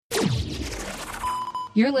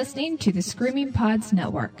You're listening to the Screaming Pods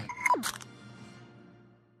Network.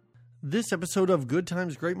 This episode of Good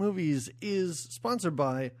Times, Great Movies is sponsored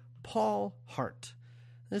by Paul Hart.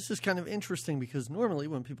 This is kind of interesting because normally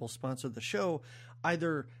when people sponsor the show,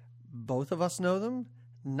 either both of us know them,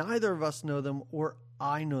 neither of us know them, or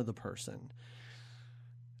I know the person.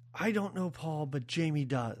 I don't know Paul, but Jamie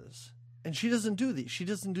does. And she doesn't do these. She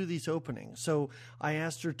doesn't do these openings. So I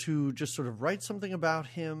asked her to just sort of write something about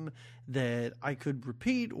him that I could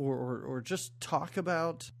repeat or just talk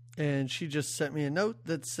about. And she just sent me a note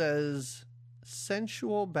that says,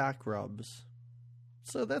 sensual back rubs.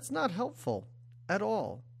 So that's not helpful at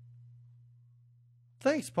all.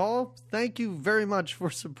 Thanks, Paul. Thank you very much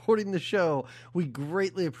for supporting the show. We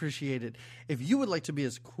greatly appreciate it. If you would like to be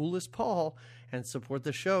as cool as Paul and support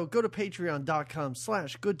the show, go to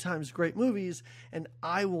patreon.com/goodtimesgreatmovies and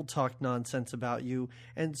I will talk nonsense about you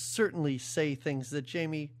and certainly say things that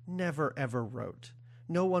Jamie never ever wrote.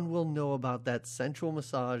 No one will know about that sensual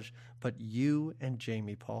massage but you and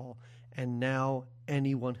Jamie, Paul, and now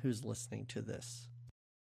anyone who's listening to this.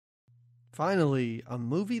 Finally, a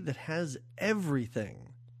movie that has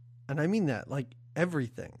everything. And I mean that, like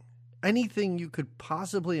everything. Anything you could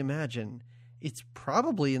possibly imagine, it's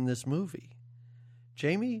probably in this movie.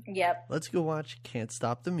 Jamie? Yep. Let's go watch Can't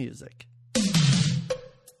Stop the Music.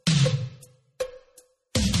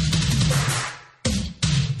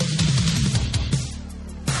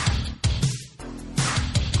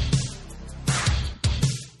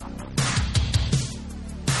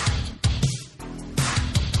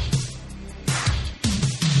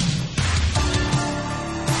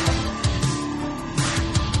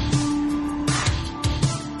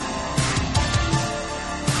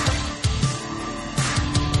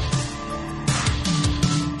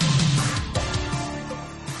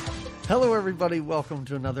 Hello, everybody. Welcome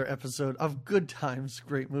to another episode of Good Times,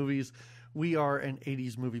 Great Movies. We are an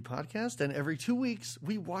 80s movie podcast, and every 2 weeks,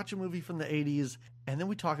 we watch a movie from the 80s, and then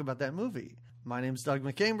we talk about that movie. My name's Doug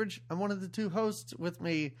McCambridge. I'm one of the two hosts. With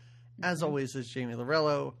me, as always, is Jamie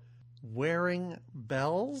Lorello, wearing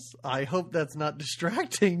bells. I hope that's not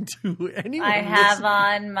distracting to anyone. I have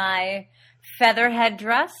on my feather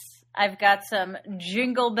headdress. I've got some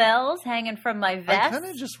jingle bells hanging from my vest. I kind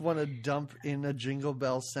of just want to dump in a jingle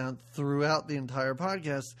bell sound throughout the entire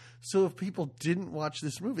podcast, so if people didn't watch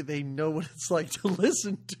this movie, they know what it's like to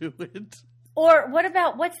listen to it. Or what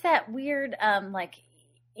about, what's that weird, like,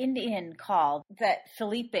 Indian call that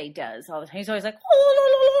Felipe does all the time? He's always like,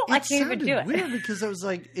 oh, I can't even do it. It sounded weird because I was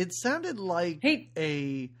like, it sounded like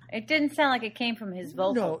It didn't sound like it came from his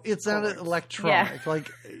vocal. No, it sounded cords. electronic. Yeah. Like,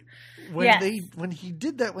 when he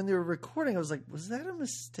did that when they were recording, I was like, was that a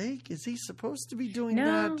mistake? Is he supposed to be doing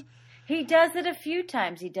that? He does it a few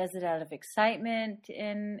times. He does it out of excitement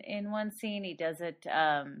in one scene. He does it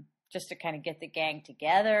just to kind of get the gang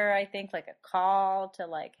together, I think, like a call to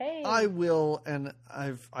like, hey. I will, and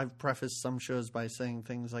I've prefaced some shows by saying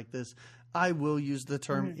things like this. I will use the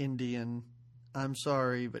term Indian. I'm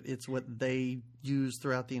sorry, but it's what they use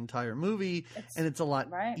throughout the entire movie, and it's a lot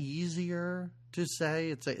easier to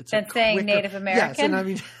say. It's than saying Native American. Yes, and I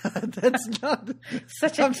mean that's not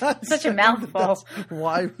such a mouthful. That's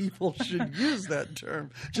why people should use that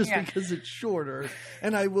term, just because it's shorter.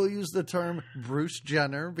 And I will use the term Bruce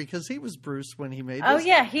Jenner because he was Bruce when he made this. Oh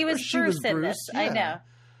yeah, he was Bruce in Bruce, this. yeah. I know.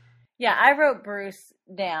 Yeah, I wrote Bruce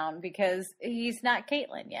down because he's not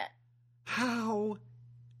Caitlin yet. How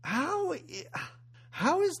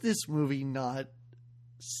is this movie not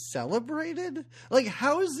celebrated? Like,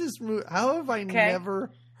 how is this movie? How have I never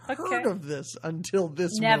heard of this until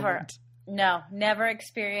this moment? No, never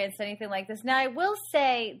experienced anything like this. Now, I will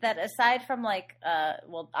say that aside from like,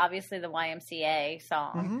 obviously the YMCA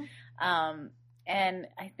song, and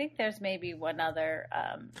I think there's maybe one other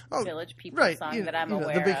Village People song that I'm aware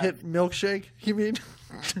of. The big hit Milkshake, you mean?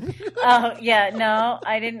 Oh, yeah, no,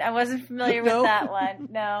 I didn't. I wasn't familiar with that one.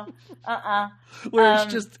 No, Where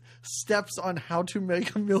it's just steps on how to make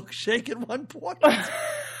a milkshake at one point.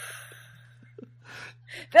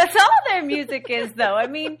 That's all their music is, though. I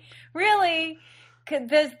mean, really,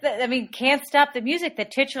 Can't Stop the Music, the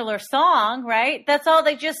titular song, right? That's all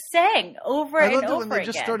they just sang over and over again. I love it when they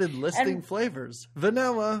just started listing flavors.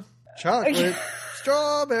 Vanilla, chocolate,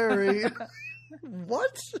 strawberry.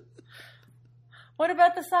 What? What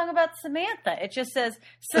about the song about Samantha? It just says,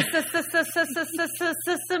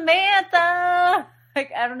 Samantha. Like,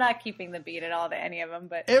 I'm not keeping the beat at all to any of them,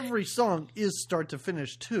 but every song is start to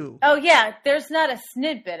finish too. Oh yeah, there's not a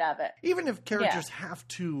snippet of it. Even if characters have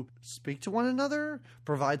to speak to one another,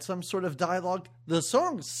 provide some sort of dialogue, the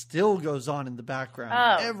song still goes on in the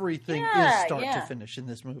background. Everything is start to finish in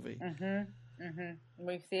this movie. Mm-hmm.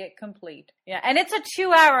 We see it complete. Yeah, and it's a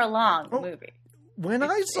 2-hour long movie. When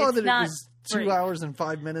I saw that it was 2 brief. hours and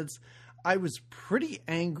 5 minutes, I was pretty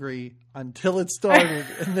angry until it started.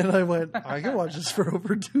 And then I went, I can watch this for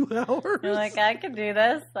over 2 hours. You're like, I can do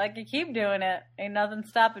this. I can keep doing it. Ain't nothing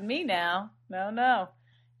stopping me now. No.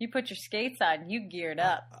 You put your skates on. You geared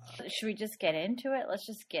up. Should we just get into it? Let's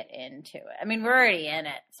just get into it. I mean, we're already in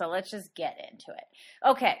it, so let's just get into it.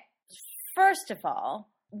 Okay. First of all,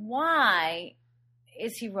 why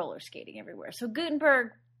is he roller skating everywhere? So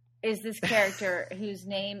Gutenberg is this character whose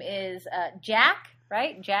name is Jack,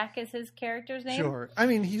 right? Jack is his character's name. Sure. I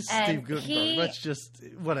mean, he's Steve Gutenberg. That's just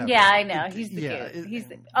whatever. Yeah, I know. He's the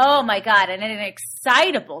Goot. Oh, my God. And an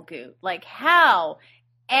excitable Goot. Like, how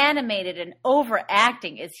animated and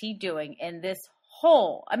overacting is he doing in this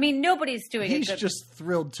whole... I mean, nobody's doing it. He's just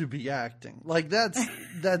thrilled to be acting. Like,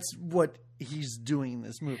 that's what he's doing in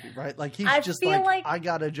this movie, right? Like, he's just like, I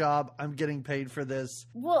got a job. I'm getting paid for this.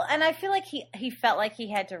 Well, and I feel like he felt like he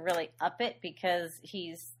had to really up it because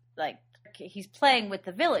he's playing with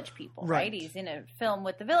the Village People, right? He's in a film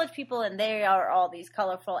with the Village People, and they are all these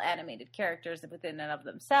colorful animated characters within and of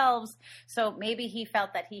themselves. So maybe he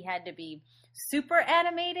felt that he had to be super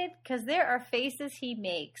animated because there are faces he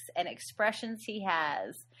makes and expressions he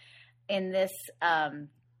has in this.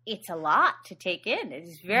 It's a lot to take in.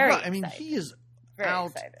 It's very exciting. I mean, he is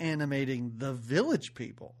out animating the Village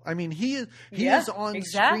People. I mean, he is on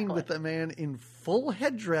screen with a man in full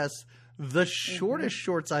headdress, the shortest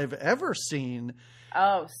shorts I've ever seen.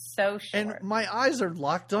 Oh, so short. And my eyes are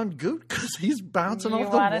locked on Goot because he's bouncing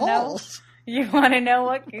off the walls. You want to know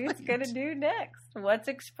what Goot's going to do next? What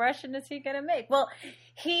expression is he going to make? Well,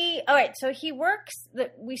 all right, so he works,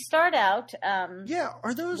 we start out.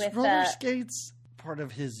 Are those roller skates part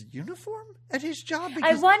of his uniform at his job?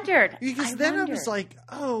 I wondered. Because then I was like,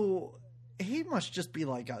 oh, he must just be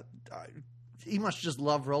like he must just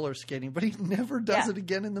love roller skating, but he never does it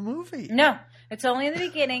again in the movie. No, it's only in the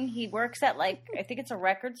beginning. He works at I think it's a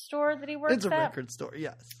record store that he works at. It's a record store,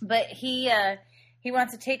 yes. But he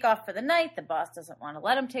wants to take off for the night. The boss doesn't want to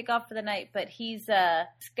let him take off for the night, but he's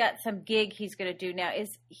got some gig he's going to do now.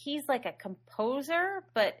 He's like a composer,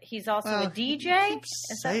 but he's also a DJ?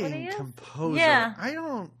 Is that what he is? Composer. Yeah.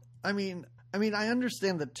 I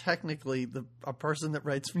understand that technically a person that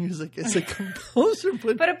writes music is a composer,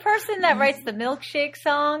 but a person that writes the Milkshake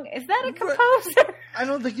song, is that a composer? I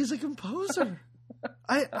don't think he's a composer.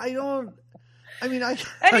 I don't. I mean,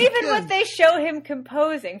 even when they show him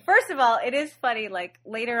composing, first of all, it is funny. Like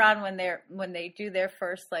later on, when they do their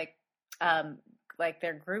first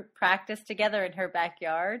their group practice together in her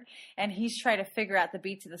backyard, and he's trying to figure out the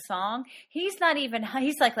beats of the song. He's not even.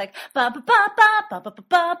 He's like ba ba ba ba ba ba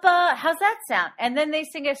ba ba. How's that sound? And then they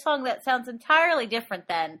sing a song that sounds entirely different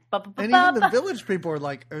than ba ba ba. And even the Village People are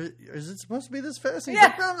like, "Is it supposed to be this fast?" And he's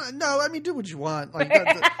like, "No. I mean, do what you want. Like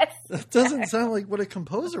that doesn't sound like what a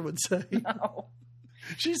composer would say." No.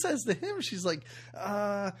 She says to him, she's like,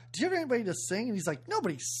 do you have anybody to sing? And he's like,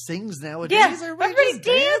 nobody sings nowadays. Yeah, everybody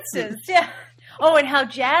dances. Yeah. Oh, and how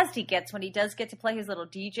jazzed he gets when he does get to play his little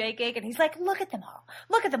DJ gig. And he's like, look at them all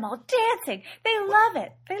dancing. They love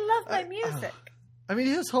it. They love my music. I mean,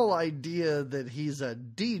 his whole idea that he's a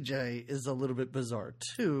DJ is a little bit bizarre,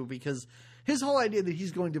 too, because his whole idea that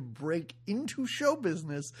he's going to break into show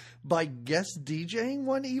business by guest DJing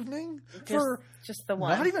one evening just the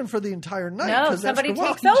one, not even for the entire night. No, somebody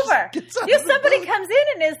takes over. Somebody comes in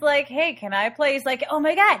and is like, "Hey, can I play?" He's like, "Oh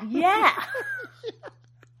my God, yeah."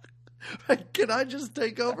 Can I just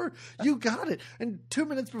take over? You got it. And 2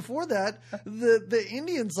 minutes before that, the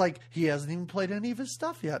Indian's like, he hasn't even played any of his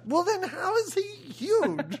stuff yet. Well, then how is he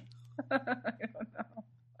huge? I don't know.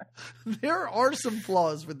 There are some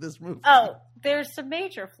flaws with this movie. Oh, there's some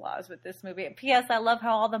major flaws with this movie. P.S. I love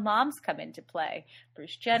how all the moms come into play.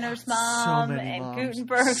 Bruce Jenner's mom and moms.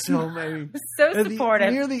 Gutenberg's mom. Many. So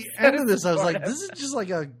supportive. Near the end of this, I was like, this is just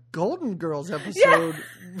like a Golden Girls episode.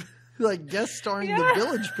 Yeah. Like guest starring the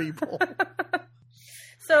Village People.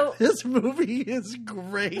 So this movie is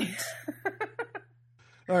great.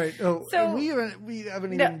 All right. Oh, so we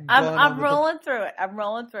haven't even. I'm rolling through it.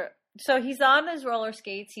 So he's on his roller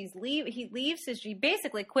skates. He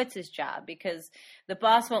basically quits his job because the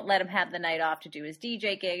boss won't let him have the night off to do his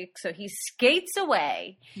DJ gig. So he skates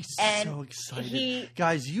away. He's so excited.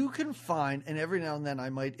 Guys, you can find, and every now and then I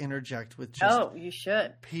might interject with just you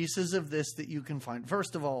should. Pieces of this that you can find.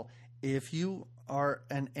 First of all, if you are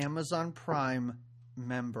an Amazon Prime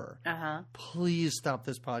member, please stop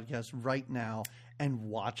this podcast right now and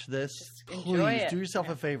watch this. Please do yourself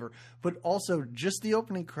a favor. But also, just the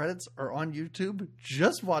opening credits are on YouTube.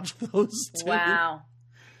 Just watch those two. Wow.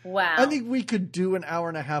 Wow. I think we could do an hour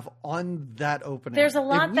and a half on that opening. There's a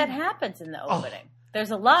lot that happens in the opening.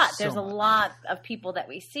 There's a lot. There's a lot of people that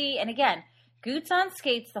we see. And again, Goot's on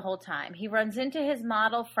skates the whole time. He runs into his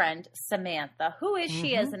model friend, Samantha. Who is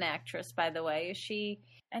she as an actress, by the way? Is she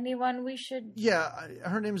anyone we should... Yeah,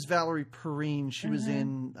 her name's Valerie Perrine. She was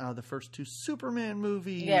in the first 2 Superman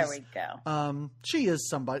movies. There we go. She is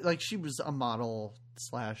somebody, like she was a model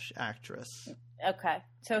 / actress. Okay.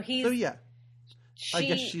 So yeah. I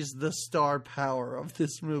guess she's the star power of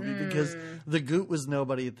this movie because the Goot was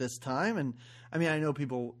nobody at this time. And I mean, I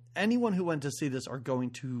know anyone who went to see this are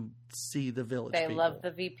going to see the Village They people. love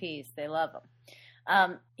the VPs. They love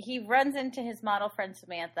them. He runs into his model friend,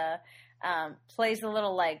 Samantha, plays a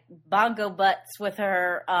little like bongo butts with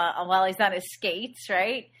her while he's on his skates,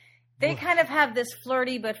 right? They kind of have this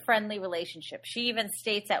flirty but friendly relationship. She even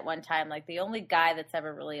states at one time, like, the only guy that's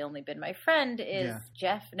ever really only been my friend is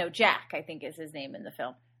Jack, I think is his name in the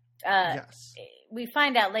film. Yes. We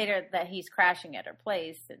find out later that he's crashing at her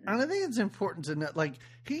place. And I think it's important to know, like,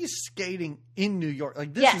 he's skating in New York.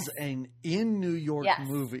 Like, this is an in New York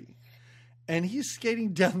movie. And he's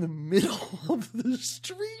skating down the middle of the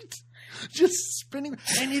street. Just spinning.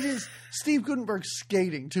 And it is Steve Guttenberg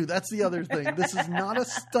skating, too. That's the other thing. This is not a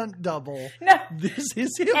stunt double. No. This is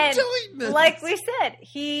him doing this. Like we said,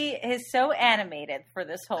 he is so animated for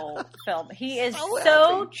this whole film. He is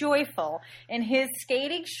so joyful in his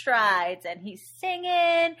skating strides, and he's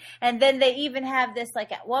singing. And then they even have this,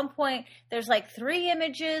 like, at one point, there's like 3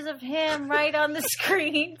 images of him right on the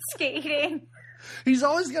screen skating. He's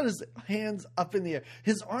always got his hands up in the air.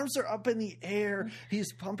 His arms are up in the air.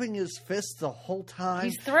 He's pumping his fists the whole time.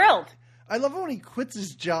 He's thrilled. I love it when he quits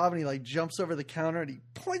his job and he like jumps over the counter and he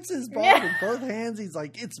points his ball with both hands. He's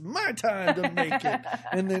like, "It's my time to make it."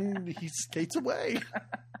 And then he skates away.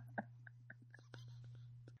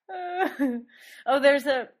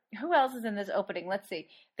 Who else is in this opening? Let's see.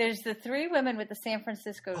 There's the 3 women with the San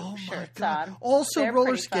Francisco shirts on. Also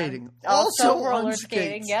roller skating. Also roller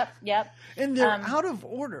skating. Skates. Yep. And they're out of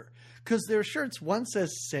order because their shirts, one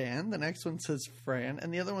says San, the next one says Fran,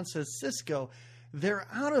 and the other one says Cisco. They're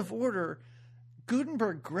out of order.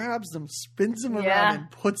 Gutenberg grabs them, spins them around,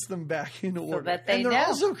 and puts them back in order. That and they're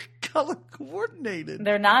also color coordinated.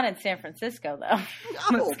 They're not in San Francisco, though.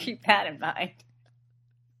 No. Let's keep that in mind.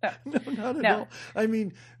 No, not at all. I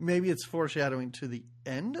mean, maybe it's foreshadowing to the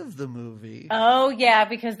end of the movie. Oh yeah,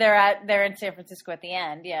 because they're in San Francisco at the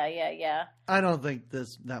end. Yeah. I don't think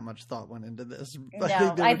that much thought went into this. No,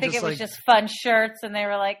 I think it was just fun shirts, and they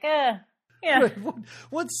were like, yeah. Right.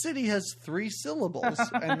 What city has 3 syllables?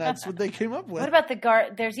 And that's what they came up with. What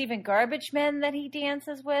about there's even garbage men that he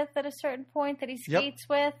dances with at a certain point that he skates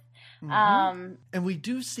with. Mm-hmm. And we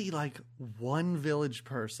do see like one village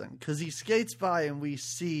person because he skates by and we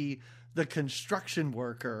see the construction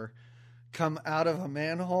worker come out of a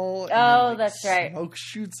manhole. And that's right. Smoke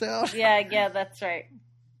shoots out. Yeah, that's right.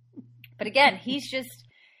 But again, he's just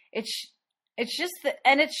it's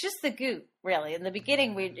just the Goot, really. In the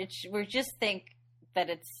beginning, we just think that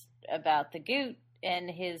it's about the Goot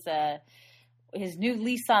and his new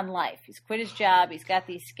lease on life. He's quit his job. He's got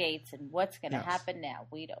these skates, and what's going to happen now?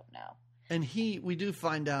 We don't know. And we do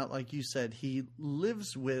find out, like you said, he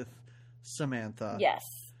lives with Samantha. Yes.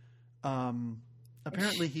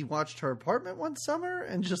 Apparently, he watched her apartment one summer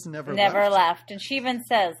and just never left. And she even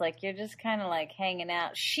says, like, you're just kind of like hanging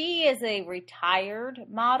out. She is a retired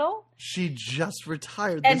model. She just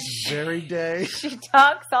retired this very day. She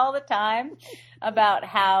talks all the time about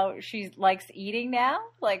how she likes eating now.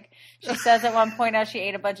 Like, she says at one point how she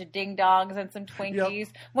ate a bunch of ding dongs and some Twinkies.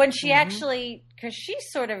 When she actually, because she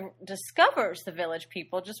sort of discovers the village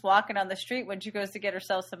people just walking on the street when she goes to get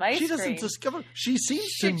herself some ice cream. She doesn't discover. She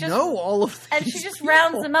seems to know all of these and she just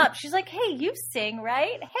rounds them up. She's like, "Hey, you sing,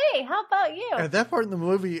 right? Hey, how about you?" At that part in the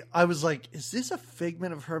movie, I was like, is this a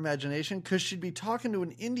figment of her imagination? Because she'd be talking to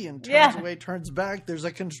an Indian, turns away, turns back. There's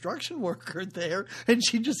a construction worker there, and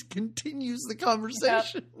she just continues the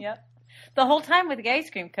conversation. Yep. The whole time with the ice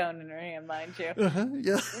cream cone in her hand, mind you.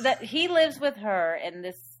 That he lives with her in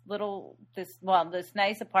this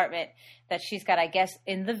nice apartment that she's got, I guess,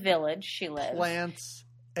 in the village she lives. Plants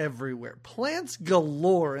everywhere. Plants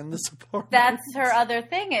galore in this apartment. That's her other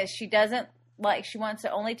thing is she wants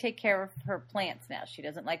to only take care of her plants now. She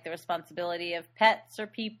doesn't like the responsibility of pets or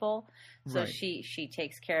people. So she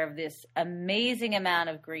takes care of this amazing amount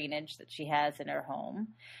of greenage that she has in her home.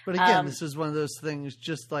 But again, this is one of those things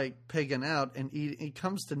just like pigging out and eating. It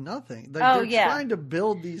comes to nothing. Like they're trying to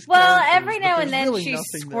build these every now and then she's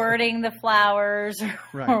squirting the flowers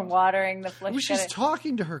or watering the flowers. Well, she's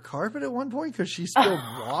talking to her carpet at one point because she spilled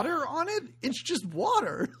water on it. It's just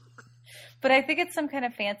water. But I think it's some kind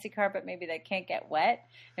of fancy carpet maybe that can't get wet,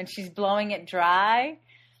 and she's blowing it dry.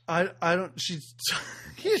 I don't. She's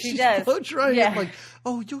She does. blow drying. Yeah. I'm like,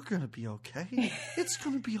 oh, you're gonna be okay. It's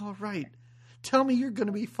gonna be all right. Tell me you're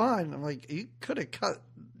gonna be fine. I'm like, you could have cut.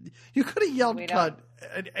 You could have yelled cut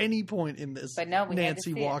at any point in this. But no, we had to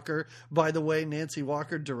Nancy see it. Walker. By the way, Nancy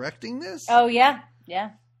Walker directing this. Oh yeah,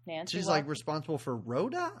 Nancy. She's Walker. like responsible for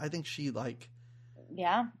Rhoda. I think she like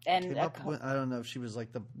and came up with, I don't know if she was like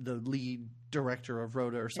the lead director of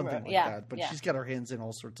Rhoda or something like Yeah, that. But yeah. she's got her hands in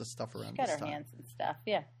all sorts of stuff around. She's got this her time. hands and stuff.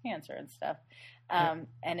 Yeah, hands are and stuff. And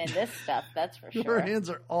in this stuff, that's for sure. Her hands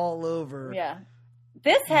are all over. Yeah,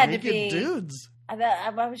 this had to naked be. dudes. I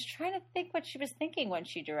was trying to think what she was thinking when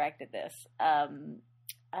she directed this.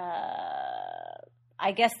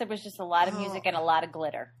 I guess there was just a lot of music and a lot of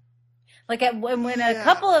glitter. Like when a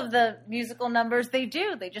couple of the musical numbers, they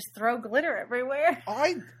just throw glitter everywhere.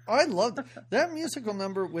 I loved that musical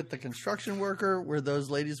number with the construction worker where those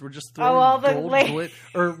ladies were just all throwing the gold ladies.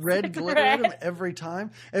 or red glitter at Red. them every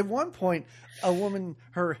time. At one point, a woman,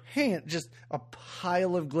 her hand, just a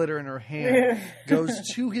pile of glitter in her hand, goes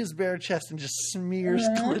to his bare chest and just smears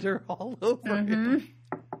glitter all over him.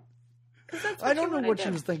 I don't know what she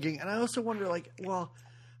was thinking. And I also wonder, like, well,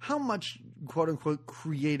 how much quote unquote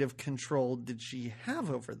creative control did she have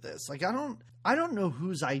over this? Like, I don't know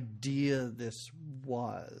whose idea this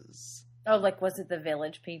was. Oh, like was it the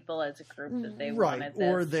Village people as a group that they wanted this?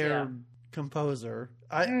 Or their composer.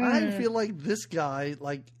 I feel like this guy,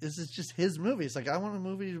 like, this is just his movie. It's like, I want a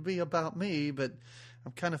movie to be about me, but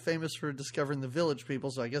I'm kind of famous for discovering the Village people,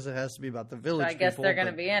 so I guess it has to be about the Village people. I guess they're going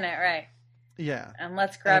to be in it, right? Yeah. And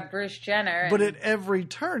let's grab Bruce Jenner. But at every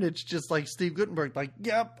turn, it's just like Steve Guttenberg, like,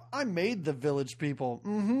 yep, I made the Village people.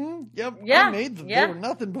 Mm-hmm. Yep. Yeah. I made them. They were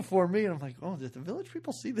nothing before me. And I'm like, oh, did the Village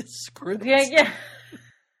people see this script? Yeah.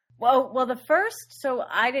 Well, the first, so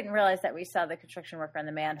I didn't realize that we saw the construction worker on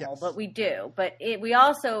the manhole, but we do. But we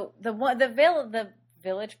also, the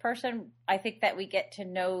Village person, I think that we get to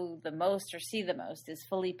know the most or see the most is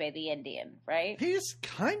Felipe the Indian, right? He's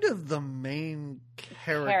kind of the main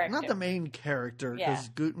character. Not the main character, because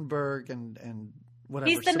Gutenberg and whatever.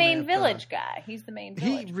 He's the main village guy. He's the main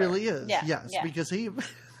village He really person. is, yes. Because he's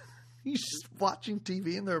just watching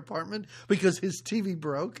TV in their apartment because his TV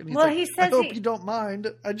broke. And he's like, he says I hope you don't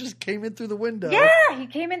mind. I just came in through the window. Yeah, he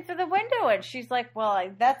came in through the window. And she's like, well,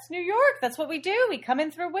 that's New York. That's what we do. We come in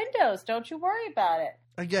through windows. Don't you worry about it.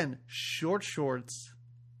 Again, short shorts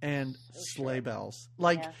and sleigh bells.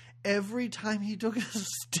 Like, every time he took a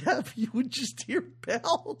step, you would just hear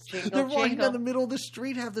bells. Jingle, They're walking jingle. down the middle of the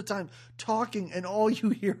street half the time, talking, and all you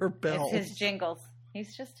hear are bells. It's his jingles.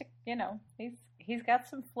 He's just, he's got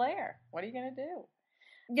some flair. What are you going to do?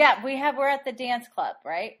 Yeah, we're at the dance club,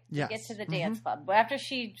 right? Yes. We get to the dance club. After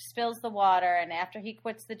she spills the water and after he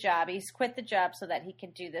quits the job, he's quit the job so that he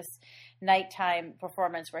can do this nighttime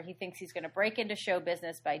performance where he thinks he's going to break into show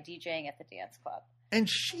business by DJing at the dance club. And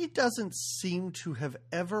she doesn't seem to have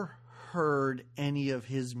ever heard any of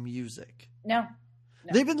his music. No.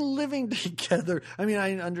 They've been living together. I mean,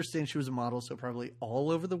 I understand she was a model, so probably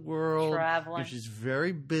all over the world. Traveling. She's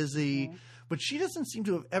very busy. But she doesn't seem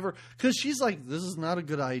to have ever... Because she's like, this is not a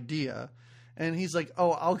good idea. And he's like,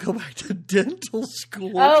 oh, I'll go back to dental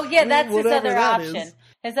school. Oh, yeah, that's his other that option. is.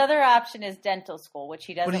 His other option is dental school, which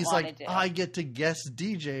he doesn't But he's want like, to do. I get to guest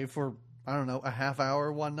DJ for, I don't know, a half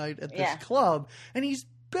hour one night at this Yeah. club. And he's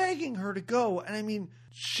begging her to go. And I mean,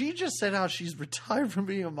 she just said how she's retired from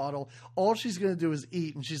being a model. All she's going to do is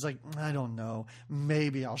eat. And she's like, I don't know.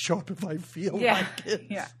 Maybe I'll show up if I feel like it.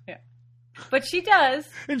 Yeah. But she does.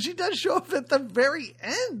 And she does show up at the very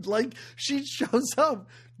end. Like, she shows up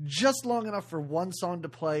just long enough for one song to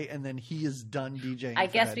play, and then he is done DJing. I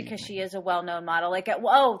guess because she is a well-known model. Like,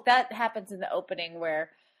 that happens in the opening where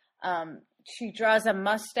she draws a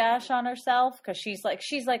mustache on herself because she's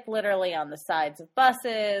like literally on the sides of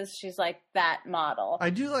buses. She's like that model. I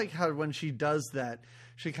do like how when she does that,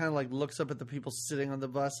 she kind of like looks up at the people sitting on the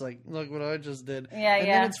bus, like, look what I just did. Yeah, and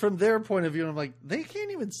then it's from their point of view, and I'm like, they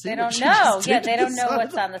can't even see. They what don't she know. just did Yeah, to they don't the know side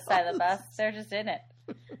what's of on the side of the bus. They're just in it.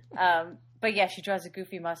 But yeah, she draws a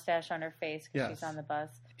goofy mustache on her face because she's on the bus.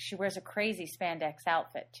 She wears a crazy spandex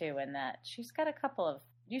outfit too in that. She's got a couple of...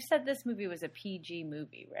 You said this movie was a PG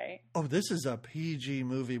movie, right? Oh, this is a PG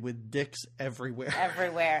movie with dicks everywhere.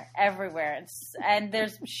 Everywhere. And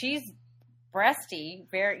she's breasty.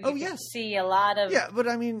 You can see a lot of... Yeah, but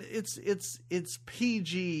I mean, it's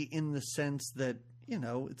PG in the sense that, you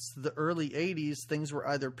know, it's the early 80s. Things were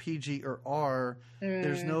either PG or R.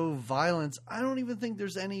 There's no violence. I don't even think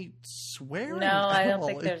there's any swearing. No, I don't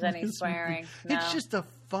think there's any swearing. No. It's just a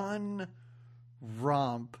fun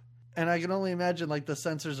romp And I can only imagine, like, the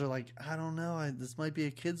censors are like, I don't know, this might be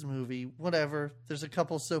a kid's movie. Whatever. There's a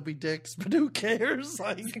couple soapy dicks, but who cares?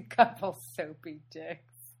 Like, A couple soapy dicks.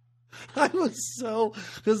 I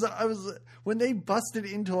was when they busted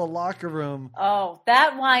into a locker room. Oh,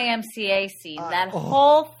 that YMCA scene,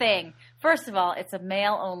 whole thing. First of all, it's a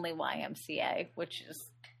male-only YMCA, which is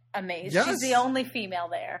amazing. Yes. She's the only female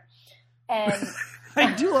there. And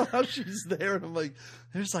I do love how she's there, and I'm like,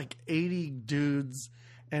 there's like 80 dudes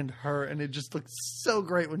and her, and it just looks so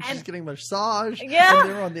great when she's getting massage. Yeah. And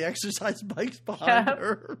they're on the exercise bikes behind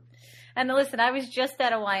her. And listen, I was just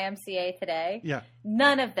at a YMCA today. Yeah.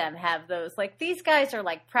 None of them have those. Like, these guys are,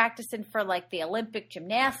 like, practicing for, like, the Olympic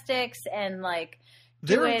gymnastics and, like,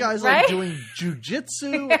 there are guys like doing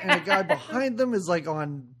jujitsu, and a guy behind them is like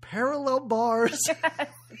on parallel bars.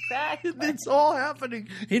 Exactly. It's all happening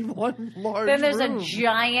in one large Then there's room. a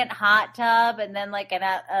giant hot tub, and then like an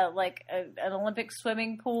Olympic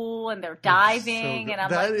swimming pool, and they're diving. So and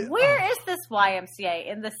I'm where is this YMCA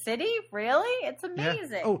in the city? Really? It's amazing.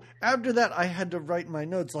 Yeah. Oh, after that, I had to write in my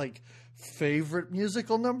notes like favorite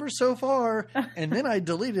musical number so far, and then I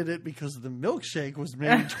deleted it because the milkshake was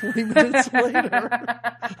maybe 20 minutes later.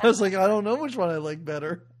 I was like, I don't know which one I like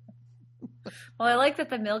better. Well, I like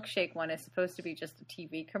that the milkshake one is supposed to be just a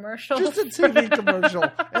TV commercial. Just a TV commercial.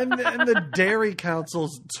 And the Dairy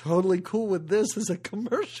Council's totally cool with this as a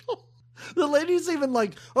commercial. The lady's even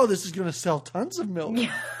like, oh, this is going to sell tons of milk.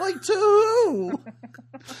 Yeah. Like, to who?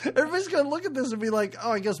 Everybody's going to look at this and be like,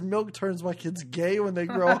 oh, I guess milk turns my kids gay when they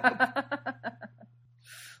grow up.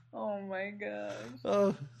 Oh, my gosh.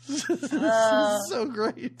 Oh, this is so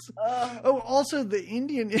great. Oh, also, the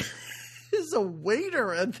Indian is a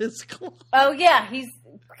waiter at this club. Oh, yeah, he's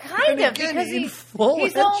kind of, again, because he's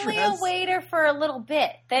only a waiter for a little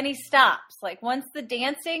bit. Then he stops. Like, once the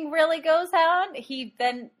dancing really goes on, he's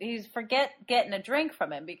forget getting a drink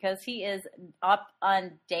from him because he is up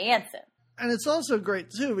on dancing. And it's also great,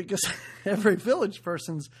 too, because every village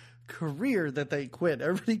person's career that they quit,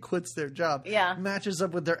 everybody quits their job, matches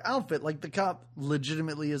up with their outfit. Like, the cop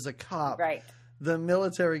legitimately is a cop. Right. The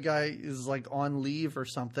military guy is, like, on leave or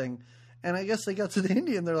something. And I guess they got to the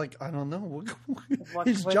Indian. They're like, I don't know.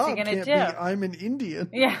 His what's job he gonna can't do? be, I'm an Indian.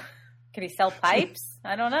 Yeah. Can he sell pipes?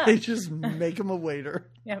 I don't know. They just make him a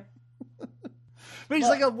waiter. Yep. But he's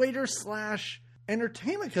like a waiter /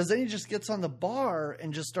 entertainment, because then he just gets on the bar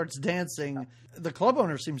and just starts dancing. The club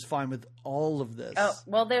owner seems fine with all of this. Oh,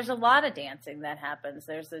 well, there's a lot of dancing that happens.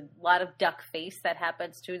 There's a lot of duck face that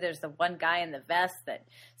happens, too. There's the one guy in the vest that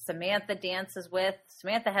Samantha dances with.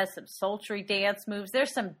 Samantha has some sultry dance moves.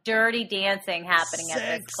 There's some dirty dancing happening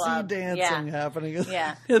at this club. Dancing happening at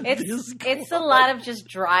this club. It's a lot of just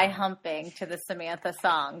dry humping to the Samantha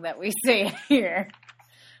song that we see here.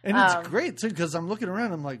 And it's great, too, because I'm looking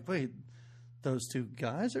around. I'm like, wait, those two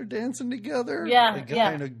guys are dancing together? Yeah, a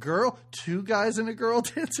guy and a girl? Two guys and a girl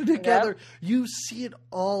dancing together? Yep. You see it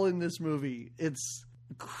all in this movie. It's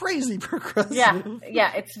crazy progressive.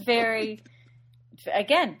 Yeah, it's very,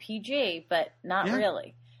 again, PG, but not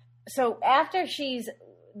really. So after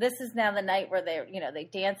this is now the night where they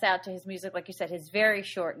dance out to his music, like you said, his very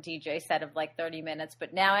short DJ set of like 30 minutes.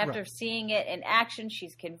 But now after seeing it in action,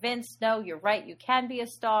 she's convinced, no, you're right, you can be a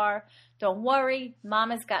star. Don't worry,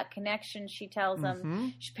 Mama's got connections, she tells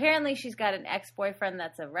him. Apparently she's got an ex-boyfriend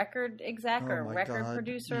that's a record exec or a record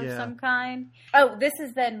producer of some kind. Oh, this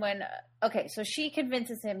is then when, so she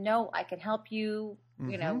convinces him, no, I can help you.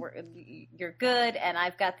 You know, you're good, and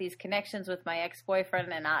I've got these connections with my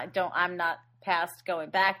ex-boyfriend, and I'm not past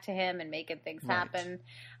going back to him and making things happen.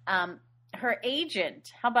 Her agent.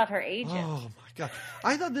 How about her agent? Oh, my God.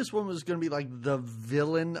 I thought this one was going to be like the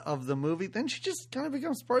villain of the movie. Then she just kind of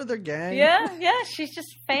becomes part of their gang. Yeah. She's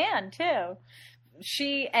just fan, too.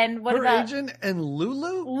 Her agent and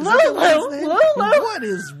Lulu? Lulu? What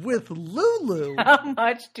is with Lulu? How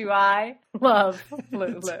much do I love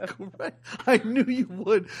Lulu? I knew you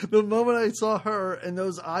would. The moment I saw her and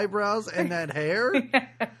those eyebrows and that hair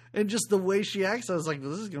and just the way she acts, I was like,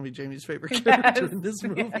 well, this is going to be Jamie's favorite character in this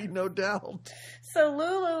movie, no doubt. So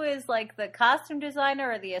Lulu is like the costume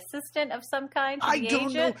designer or the assistant of some kind to the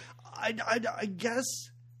agent? I don't know. I guess...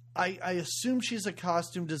 I assume she's a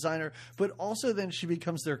costume designer, but also then she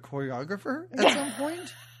becomes their choreographer at some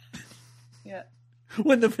point. Yeah.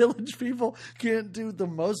 When the village people can't do the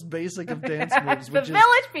most basic of dance moves, which is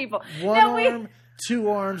village people. One arm, two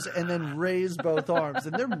arms, and then raise both arms.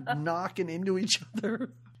 And they're knocking into each other.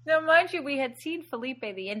 Now, mind you, we had seen Felipe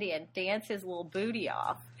the Indian dance his little booty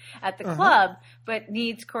off at the club, but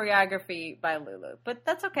needs choreography by Lulu. But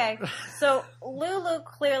that's okay. So Lulu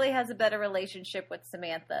clearly has a better relationship with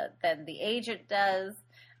Samantha than the agent does.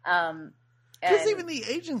 Because even the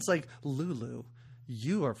agent's like, Lulu,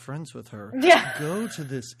 you are friends with her. Yeah. Go to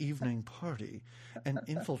this evening party and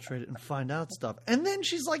infiltrate it and find out stuff. And then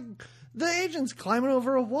she's like, the agent's climbing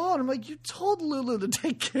over a wall. And I'm like, you told Lulu to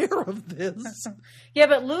take care of this. Yeah,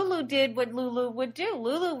 but Lulu did what Lulu would do.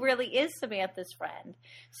 Lulu really is Samantha's friend.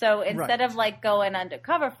 So instead of like going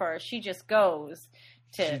undercover first, she just goes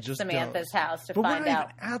to Samantha's house to find out. But we're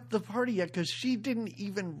not even at the party yet because she didn't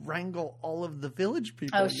even wrangle all of the village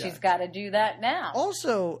people Oh, yet. she's got to do that now.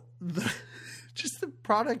 Also, just the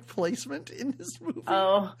product placement in this movie.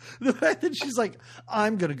 Oh. The fact that she's like,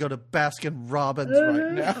 I'm going to go to Baskin Robbins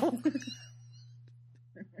right now.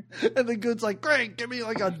 And the goon's like, great, give me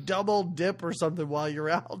like a double dip or something while you're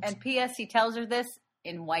out. And P.S. he tells her this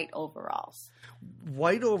in white overalls.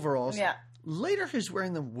 White overalls. Yeah. Later, he's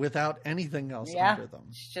wearing them without anything else Yeah. under them.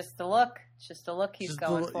 It's just the look. It's just the look he's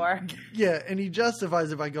going for. Yeah, and he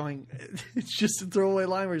justifies it by going, it's just a throwaway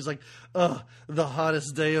line where he's like, the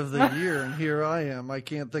hottest day of the year, and here I am. I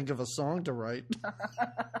can't think of a song to write.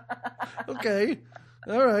 Okay.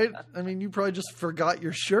 All right. I mean, you probably just forgot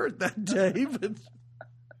your shirt that day, but...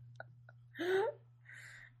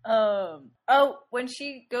 When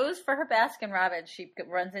she goes for her Baskin Robbins, she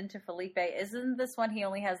runs into Felipe. Isn't this one he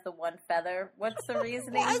only has the one feather? What's the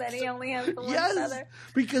reasoning that he only has the one feather?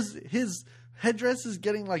 Because his headdress is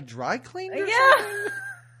getting like dry cleaned or something.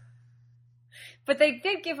 But they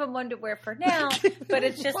did give him one to wear for now, but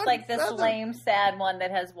it's just like this lame, sad one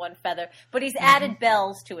that has one feather. But he's added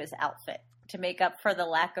bells to his outfit to make up for the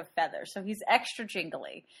lack of feathers. So he's extra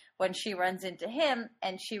jingly when she runs into him,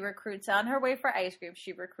 and she recruits, on her way for ice cream,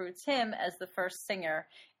 she recruits him as the first singer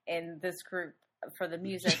in this group for the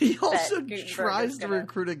music. He also tries to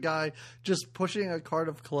recruit a guy just pushing a cart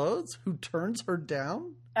of clothes who turns her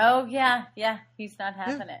down. Oh, yeah. He's not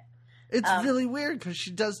having it. It's really weird because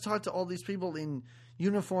she does talk to all these people in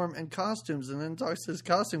uniform and costumes, and then talks to this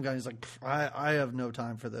costume guy. He's like, I have no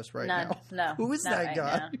time for this now. No. Who is that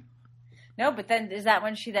guy? Now. No, but then is that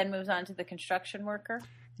when she then moves on to the construction worker?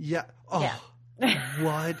 Yeah. Oh, yeah.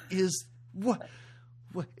 What? It's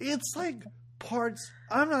like parts.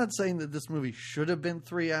 I'm not saying that this movie should have been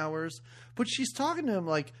 3 hours, but she's talking to him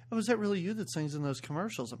like, oh, is that really you that sings in those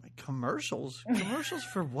commercials? I'm like, commercials? Commercials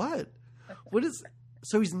for what? What is...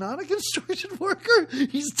 So he's not a construction worker?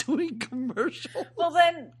 He's doing commercials? Well,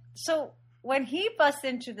 then, so when he busts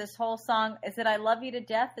into this whole song, is it I Love You to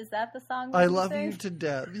Death? Is that the song? I Love You to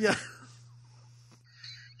Death, yeah.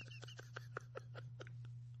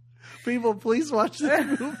 People, please watch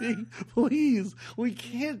this movie. Please. We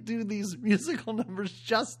can't do these musical numbers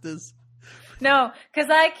justice. No, because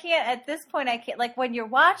I can't, at this point, I can't, like, when you're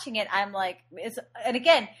watching it, I'm like, and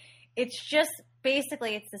again, it's just,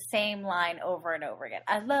 basically, it's the same line over and over again.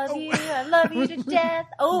 I love you to death,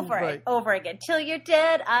 over again. Till you're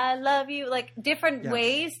dead, I love you. Like, different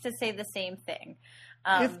ways to say the same thing.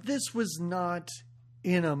 If this was not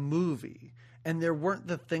in a movie, and there weren't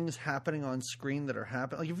the things happening on screen that are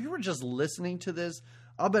happening, like, if you were just listening to this,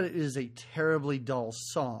 I'll bet it is a terribly dull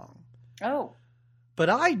song. Oh.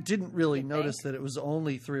 But I didn't really notice that it was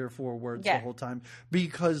only 3 or 4 words the whole time,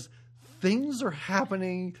 because things are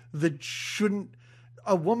happening that shouldn't.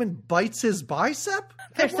 A woman bites his bicep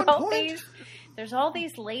at one point? There's all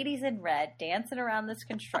these ladies in red dancing around this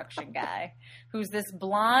construction guy who's this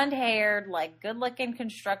blonde-haired, like, good-looking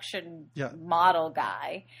construction model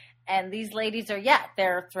guy. And these ladies are,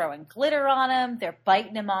 they're throwing glitter on him. They're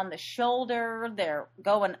biting him on the shoulder. They're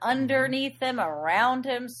going underneath him, around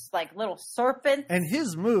him, like little serpents. And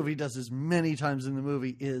his move, he does this many times in the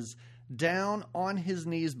movie, is down on his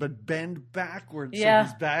knees but bend backwards so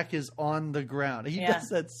his back is on the ground. He does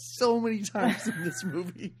that so many times in this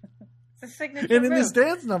movie. It's a signature and in move. this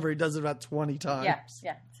dance number, he does it about 20 times.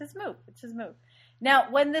 Yeah. It's his move. Now,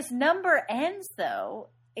 when this number ends, though,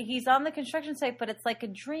 he's on the construction site, but it's like a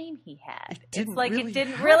dream he had. It didn't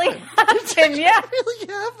really happen. Yeah. It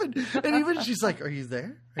really happened. And even she's like, are you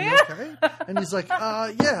there? Are you okay? And he's like,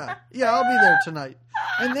 yeah, I'll be there tonight.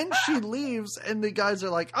 And then she leaves, and the guys are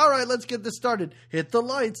like, all right, let's get this started. Hit the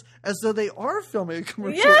lights, as though they are filming a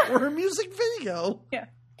commercial or a music video. Yeah.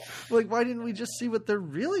 Like, why didn't we just see what they're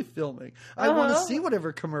really filming? I want to see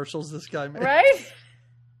whatever commercials this guy made. Right?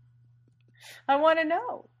 I want to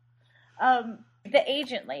know. The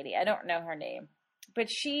agent lady, I don't know her name, but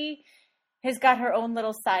she has got her own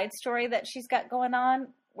little side story that she's got going on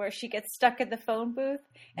where she gets stuck in the phone booth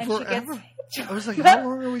and Forever. I was like, how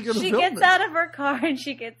long are we going to film She gets this? out of her car and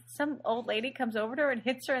some old lady comes over to her and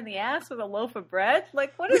hits her in the ass with a loaf of bread.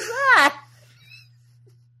 Like, what is that?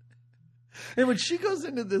 And when she goes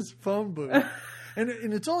into this phone booth, And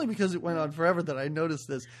it's only because it went on forever that I noticed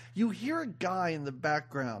this. You hear a guy in the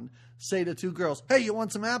background say to two girls, "Hey, you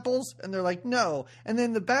want some apples?" And they're like, "No." And then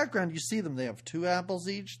in the background, you see them. They have 2 apples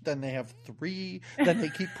each. Then they have 3. Then they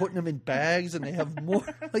keep putting them in bags, and they have more.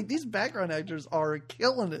 Like, these background actors are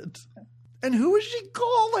killing it. And who is she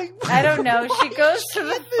calling? I don't know. She goes to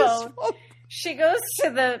the phone. She goes to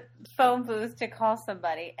the phone booth to call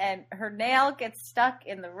somebody, and her nail gets stuck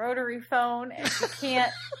in the rotary phone, and she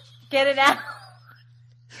can't get it out.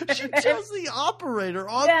 She tells the operator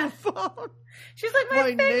on the phone. She's like,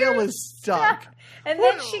 my nail is stuck. And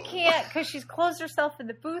then she can't, because she's closed herself in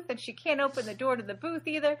the booth, and she can't open the door to the booth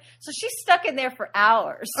either. So she's stuck in there for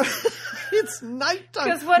hours. It's nighttime.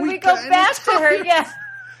 Because when we go back to her,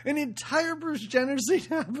 an entire Bruce Jenner scene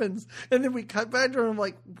happens, and then we cut back to her, and I'm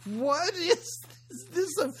like, what is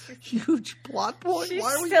this a huge plot point? She's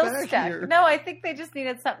Why are we still back stuck. here? No, I think they just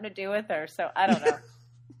needed something to do with her, so I don't know.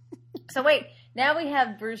 So wait, now we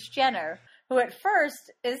have Bruce Jenner, who at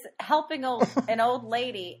first is helping an old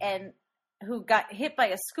lady and who got hit by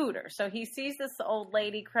a scooter. So he sees this old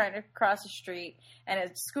lady trying to cross the street, and a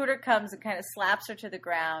scooter comes and kind of slaps her to the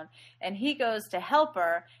ground, and he goes to help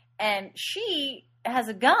her, and she has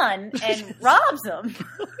a gun and robs him.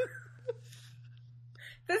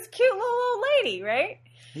 This cute little old lady, right?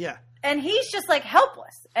 Yeah. And he's just like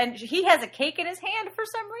helpless. And he has a cake in his hand for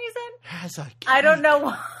some reason. Has a cake. I don't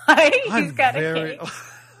know why he's got a cake.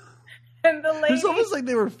 And the lady... It's almost like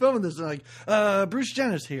they were filming this and like, Bruce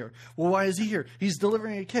Jenner's here. Well, why is he here? He's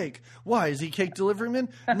delivering a cake. Why? Is he a cake delivery man?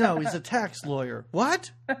 No, he's a tax lawyer.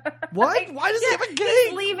 What? What? Why does he have a cake?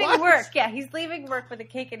 He's leaving work. Yeah, he's leaving work with a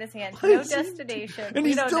cake in his hand. No destination. And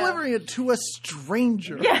he's delivering it to a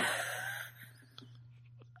stranger. Yeah.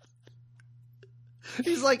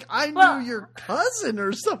 He's like, I knew your cousin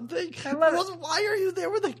or something. Why are you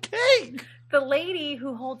there with a cake? The lady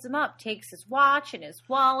who holds him up takes his watch and his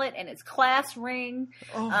wallet and his class ring.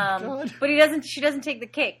 Oh my God. But she doesn't take the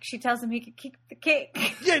cake. She tells him he can keep the cake.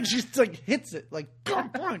 Yeah, and she like hits it like,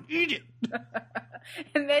 come on, eat it.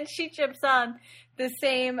 And then she chips on the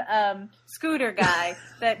same scooter guy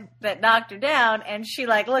that knocked her down, and she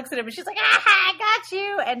like looks at him and she's like, I got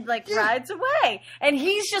you, and like rides away. And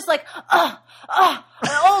he's just like, an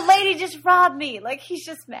old lady just robbed me. Like, he's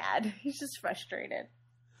just mad. He's just frustrated.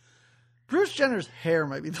 Bruce Jenner's hair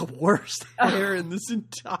might be the worst hair in this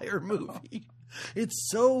entire movie. It's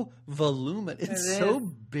so voluminous. It's so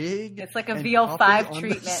big. It's like a VO5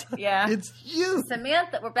 treatment. Yeah. It's huge.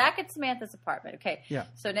 Samantha, we're back at Samantha's apartment. Okay. Yeah.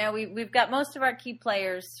 So now we've got most of our key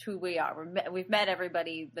players who we are. We've met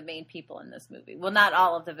everybody, the main people in this movie. Well, not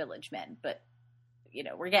all of the village men, but, you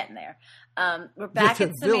know, we're getting there. We're back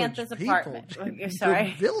at Samantha's apartment.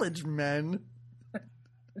 Sorry. The village men.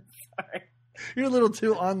 Sorry. You're a little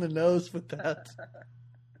too on the nose with that.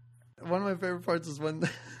 One of my favorite parts is when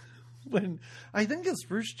I think it's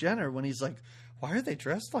Bruce Jenner when he's like, why are they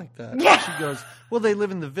dressed like that? Yeah. She goes, well, they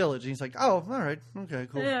live in the village. And he's like, oh, all right. Okay,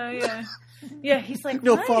 cool. Yeah. Yeah, he's like,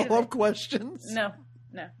 no follow-up questions? No.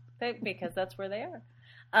 Because that's where they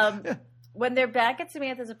are. When they're back at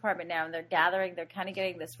Samantha's apartment now and they're gathering, they're kind of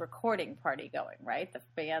getting this recording party going, right? The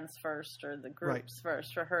bands first or the groups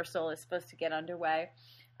first. Rehearsal is supposed to get underway.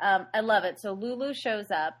 I love it. So Lulu shows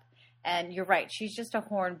up, and you're right. She's just a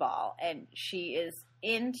hornball, and she is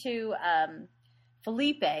into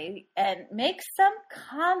Felipe and makes some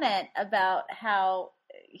comment about how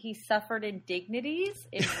he suffered indignities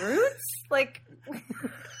in Roots. Like,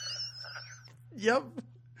 Yep.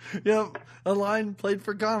 A line played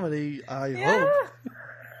for comedy. I hope.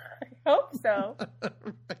 I hope so.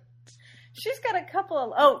 Right. She's got a couple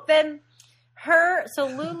of. So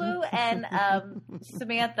Lulu and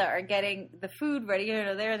Samantha are getting the food ready. You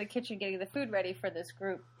know, they're in the kitchen getting the food ready for this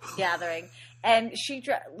group gathering. And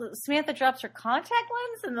Samantha drops her contact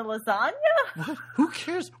lens in the lasagna. What? Who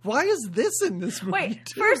cares? Why is this in this movie? Wait,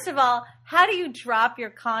 first of all, how do you drop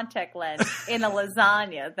your contact lens in a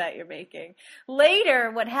lasagna that you're making?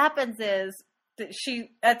 Later, what happens is that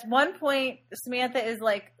at one point, Samantha is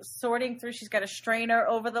like sorting through. She's got a strainer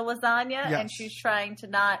over the lasagna, and she's trying to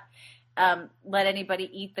not let anybody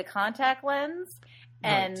eat the contact lens,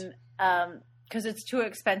 and because it's too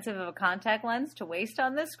expensive of a contact lens to waste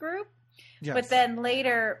on this group. Yes. But then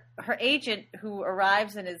later, her agent, who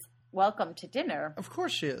arrives and is welcome to dinner, of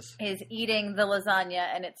course she is eating the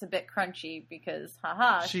lasagna, and it's a bit crunchy because,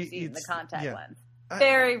 she's eating the contact lens.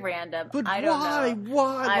 Very random. But I don't know.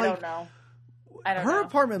 Why? I don't know. Her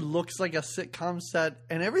apartment looks like a sitcom set,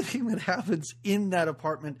 and everything that happens in that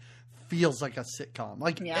apartment feels like a sitcom.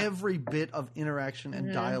 Like every bit of interaction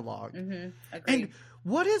and dialogue. Mm-hmm. Agreed. And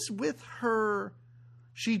what is with her?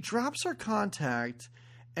 She drops her contact,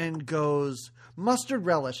 and goes, mustard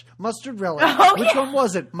relish. Oh, Which yeah. one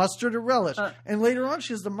was it? Mustard or relish? And later on,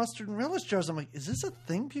 she has the mustard and relish jars. I'm like, is this a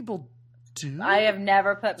thing people do? I have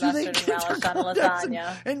never put Do they mustard and get relish their on contacts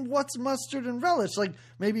lasagna. And what's mustard and relish? Like,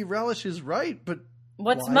 maybe relish is right, but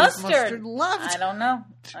What's why is mustard? mustard left? I don't know.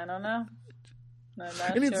 I'm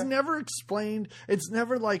not And it's sure. never explained. It's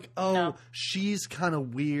never like, oh, No. she's kind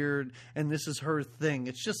of weird and this is her thing.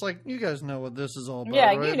 It's just like, you guys know what this is all about,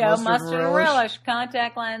 Yeah, right? you know, mustard and relish,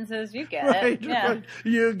 contact lenses, you get Right, it. Yeah. right.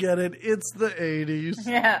 You get it. It's the 80s.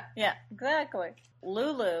 Yeah, exactly.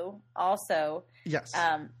 Lulu also, Yes.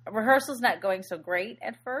 rehearsal's not going so great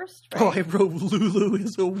at first. Right? Oh, I wrote Lulu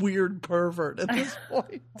is a weird pervert at this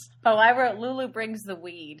point. Oh, I wrote Lulu brings the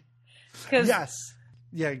weed. 'Cause Yes.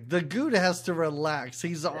 Yeah, the Good has to relax.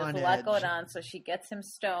 He's there's on a lot edge. going on, so she gets him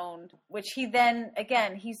stoned, which he then,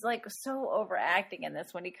 again, he's like so overacting in this.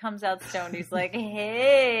 When he comes out stoned, he's like,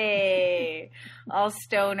 hey, all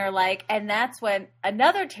stoner-like. And that's when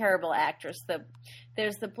another terrible actress,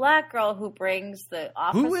 there's the black girl who brings the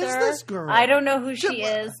officer. Who is this girl? I don't know who she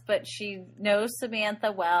is, but she knows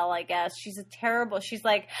Samantha well, I guess. She's she's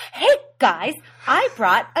like, hey, guys, I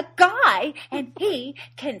brought a guy, and he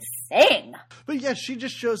can sing. But yeah, she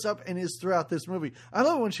just shows up and is throughout this movie. I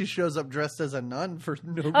love when she shows up dressed as a nun for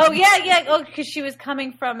no Oh, reason. yeah. Oh, because she was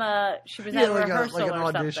coming from she was at a like rehearsal like an or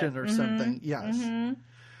audition something. or something. Yes. Mm-hmm.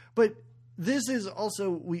 But this is also,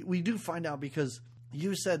 we do find out because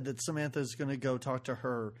you said that Samantha's going to go talk to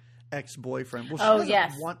her ex-boyfriend. Well, she doesn't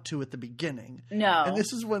yes. want to at the beginning. No. And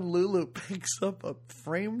this is when Lulu picks up a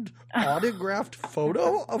framed autographed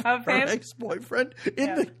photo of Of her him? ex-boyfriend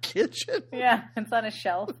in the kitchen. Yeah, it's on a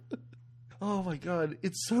shelf. Oh my God.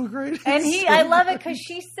 It's so great. And It's so I love it great. because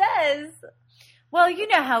she says, well, you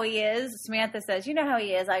know how he is. Samantha says, you know how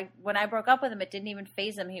he is. When I broke up with him, it didn't even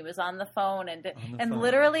faze him. He was on the phone. And phone.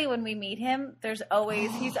 literally when we meet him, he's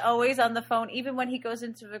always on the phone. Even when he goes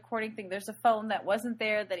into the recording thing, there's a phone that wasn't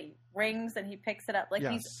there that he rings and he picks it up. Like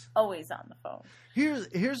Yes. he's always on the phone.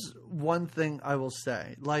 Here's one thing I will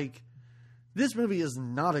say. Like, this movie is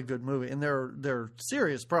not a good movie, and there are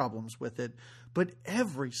serious problems with it. But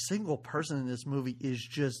every single person in this movie is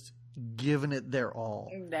just giving it their all.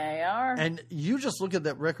 They are. And you just look at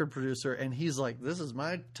that record producer, and he's like, "This is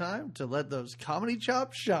my time to let those comedy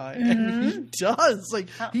chops shine," and he does. Like,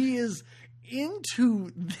 he is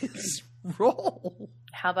into this role.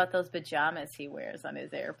 How about those pajamas he wears on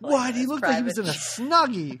his airplane? What? He His looked like he was in a private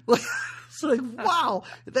Snuggie. Like, it's like, wow,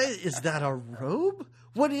 is that a robe?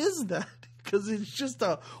 What is that? Because it's just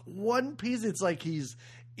a one piece. It's like he's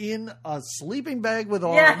in a sleeping bag with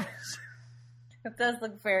arms. Yeah. It does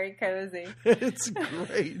look very cozy. It's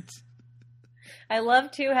great. I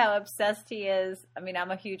love, too, how obsessed he is. I mean,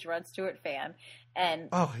 I'm a huge Rod Stewart fan. And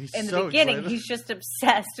He's in the so beginning, excited. he's just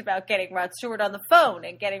obsessed about getting Rod Stewart on the phone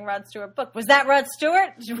and getting Rod Stewart booked. Was that Rod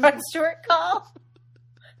Stewart? Did Rod Stewart call?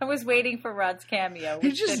 I was waiting for Rod's cameo. He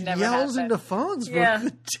Which just did never yells happen. into phones for Yeah. a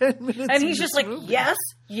good 10 minutes. And he's in just this like, movie.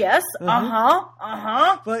 yes,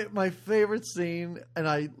 uh-huh. My favorite scene, and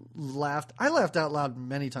I laughed out loud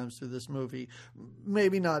many times through this movie.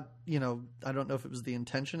 Maybe not, I don't know if it was the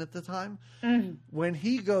intention at the time. When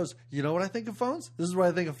he goes, you know what I think of phones? This is what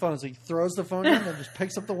I think of phones. He throws the phone in and just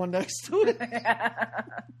picks up the one next to it.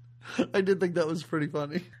 I did think that was pretty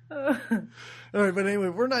funny. All right, but anyway,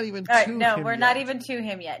 we're not even All right, to no, him we're yet. not even to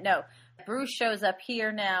him yet. No. Bruce shows up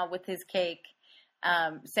here now with his cake,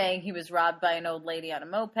 saying he was robbed by an old lady on a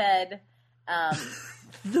moped.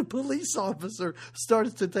 The police officer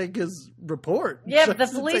starts to take his report. Yeah, but the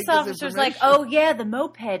Starts to police take his officer's like, information. oh, yeah, the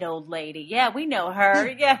moped old lady. Yeah, we know her.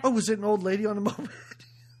 Yeah. Oh, was it an old lady on a moped?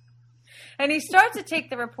 And he starts to take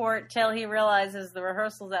the report till he realizes the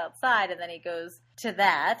rehearsal's outside, and then he goes to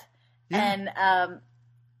that. Yeah. And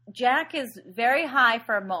Jack is very high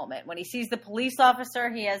for a moment. When he sees the police officer,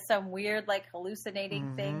 he has some weird,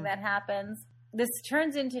 hallucinating thing that happens. This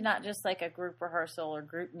turns into not just like a group rehearsal or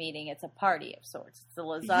group meeting. It's a party of sorts. It's a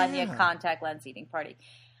lasagna contact lens eating party.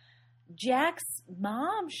 Jack's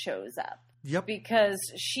mom shows up. Yep. Because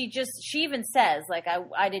she even says,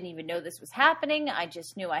 I didn't even know this was happening. I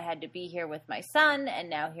just knew I had to be here with my son, and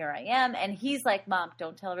now here I am. And he's like, Mom,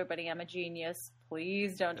 don't tell everybody I'm a genius.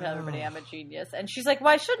 Please don't tell everybody I'm a genius. And she's like,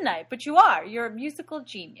 why shouldn't I? But you are. You're a musical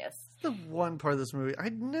genius. The one part of this movie, I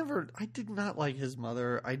did not like his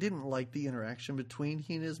mother. I didn't like the interaction between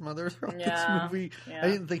he and his mother throughout this movie. Yeah. I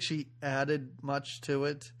didn't think she added much to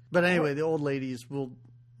it. But anyway, the old ladies, we'll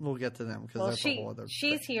get to them because that's a whole other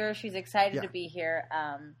she's thing. here. She's excited to be here.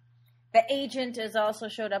 The agent has also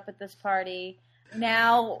showed up at this party.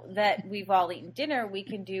 Now that we've all eaten dinner, we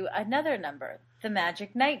can do another number. the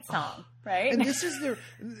Magic Night song, right? And this is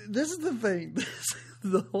the thing.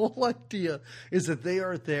 The whole idea is that they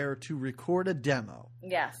are there to record a demo.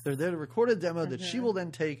 Yes. They're there to record a demo that she will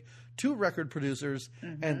then take to record producers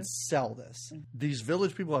and sell this. These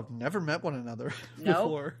village people have never met one another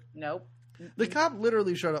before. Nope. The cop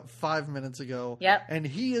literally showed up 5 minutes ago. Yep. And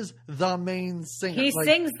he is the main singer. He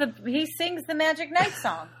sings the Magic Night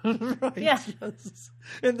song. Right. Yeah. Yes.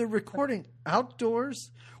 And they're recording outdoors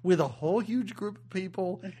with a whole huge group of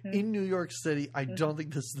people in New York City. I don't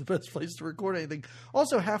think this is the best place to record anything.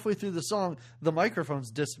 Also, halfway through the song, the microphones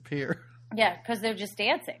disappear. Yeah, because they're just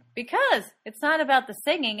dancing. Because it's not about the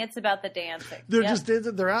singing, it's about the dancing. They're just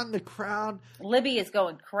dancing. They're out in the crowd. Libby is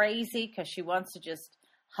going crazy because she wants to just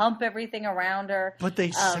hump everything around her. But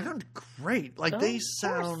they sound great. Like, they of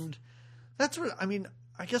sound... That's what... I mean,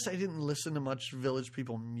 I guess I didn't listen to much Village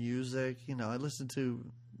People music. You know, I listened to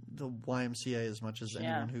the YMCA as much as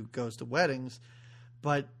anyone who goes to weddings.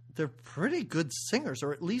 But they're pretty good singers.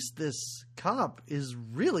 Or at least this cop is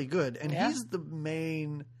really good. And he's the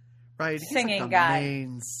main... Right? He's singing like the guy.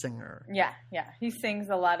 main singer. Yeah. He sings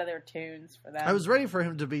a lot of their tunes for them. I was ready for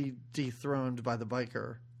him to be dethroned by the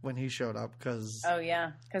biker when he showed up because... Oh,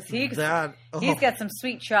 yeah. Because he's got some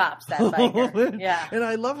sweet chops, that biker. Yeah. And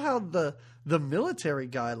I love how the military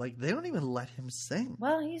guy, like, they don't even let him sing.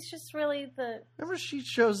 Well, he's just really the... Remember she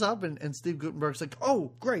shows up and Steve Guttenberg's like,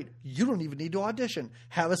 oh, great. You don't even need to audition.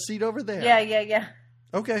 Have a seat over there. Yeah.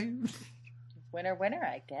 Okay. Winner,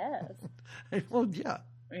 I guess. Well, yeah.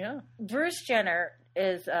 Yeah. Bruce Jenner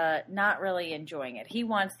is not really enjoying it. He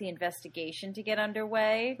wants the investigation to get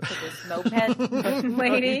underway to this moped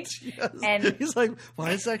lady. Right, yes. And he's like,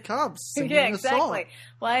 why is that cop singing yeah, a exactly. song?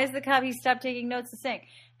 Why is the cop? He stopped taking notes to sing.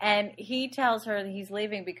 And he tells her that he's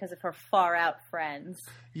leaving because of her far out friends.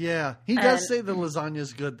 Yeah. He does say the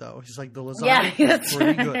lasagna's good, though. He's like, the lasagna that's is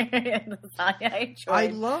pretty right. good. Lasagna, I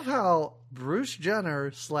love how Bruce Jenner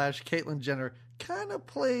 / Caitlyn Jenner kind of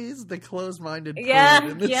plays the closed-minded prude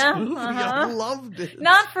in this movie. I loved it.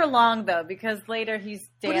 Not for long, though, because later he's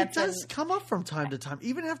dancing. But it does come up from time to time.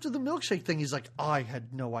 Even after the milkshake thing, he's like, I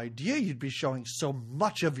had no idea you'd be showing so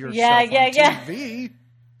much of yourself on TV.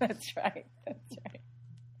 That's right.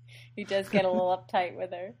 He does get a little uptight with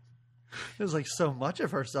her. It was like so much of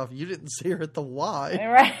herself. You didn't see her at the Y.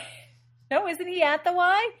 Right. No, isn't he at the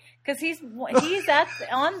Y? Because he's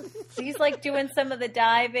like doing some of the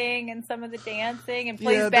diving and some of the dancing and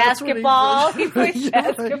plays basketball. He plays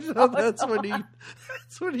basketball. That's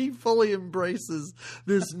when he fully embraces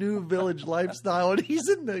this new village lifestyle, and he's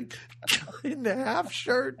in the half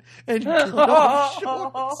shirt and glove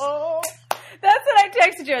shorts. That's what I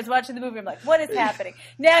texted you. I was watching the movie. I'm like, what is happening?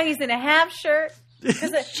 Now he's in a half shirt.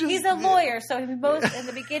 He's a lawyer, so in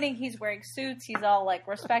the beginning he's wearing suits. He's all like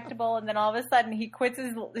respectable, and then all of a sudden he quits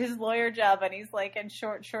his lawyer job and he's like in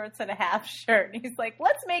short shorts and a half shirt. And he's like,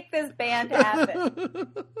 "Let's make this band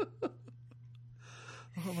happen."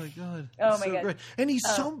 Oh my god! Oh my god! Great. And he's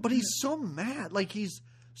so mad. Like he's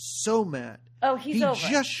so mad. Oh, he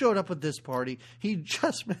just showed up at this party. He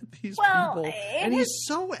just met these people, and he's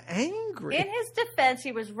so angry. In his defense,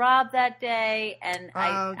 he was robbed that day, and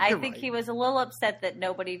I think he was a little upset that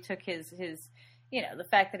nobody took his the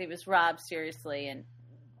fact that he was robbed seriously, and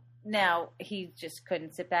now he just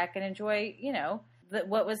couldn't sit back and enjoy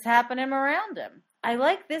what was happening around him. I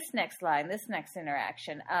like this next line, this next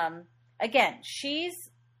interaction. Again, she's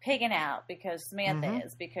pigging out because Samantha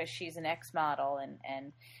is, because she's an ex-model,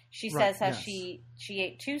 and she says how she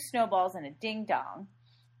ate 2 snowballs and a ding dong,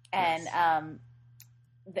 and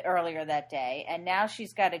earlier that day, and now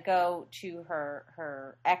she's got to go to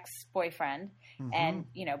her ex-boyfriend and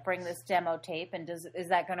bring this demo tape, and is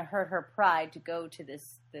that going to hurt her pride to go to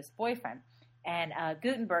this boyfriend? And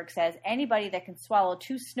Guttenberg says anybody that can swallow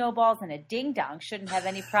 2 snowballs and a ding dong shouldn't have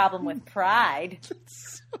any problem with pride.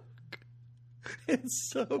 It's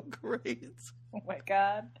so great.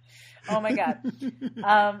 Oh my god.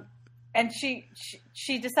 And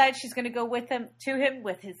she decides she's going to go with him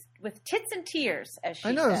with tits and tears, as she says.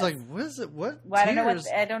 I know. It's like, what is it? What? Well, I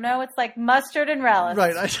don't know. It's like mustard and relish.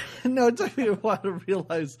 Right. It took me a while to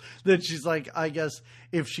realize that she's like, I guess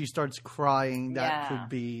if she starts crying, that could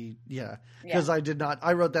be, Because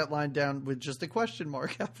I wrote that line down with just a question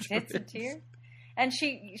mark after tits and tears. And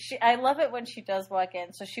she I love it when she does walk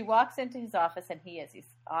in. So she walks into his office, and he's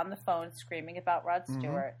on the phone screaming about Rod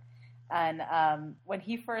Stewart. And when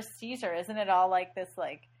he first sees her, isn't it all like this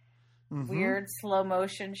weird slow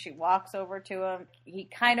motion? She walks over to him. He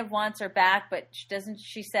kind of wants her back, but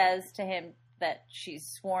she says to him that she's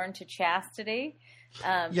sworn to chastity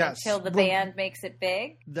until the band makes it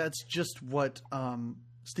big. That's just what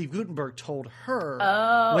Steve Guttenberg told her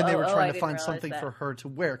Oh, when they were I trying to didn't find realize something that. for her to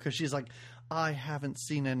wear. Because she's like, I haven't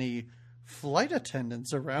seen any flight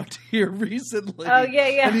attendants around here recently. Oh,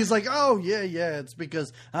 yeah. And he's like, oh, yeah, it's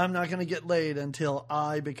because I'm not going to get laid until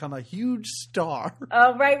I become a huge star.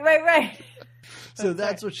 Oh, right. So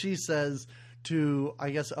that's what she says to,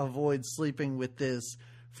 I guess, avoid sleeping with this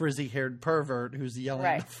frizzy-haired pervert who's yelling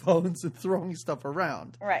at the phones and throwing stuff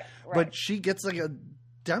around. Right. But she gets like a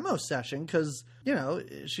demo session because,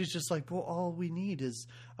 she's just like, well, all we need is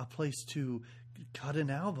a place to cut an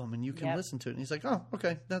album and you can listen to it. And he's like, oh,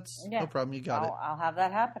 okay, that's no problem. You got it. I'll have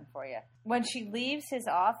that happen for you. When she leaves his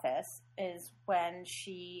office is when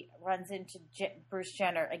she runs into Bruce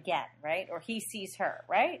Jenner again, right? Or he sees her,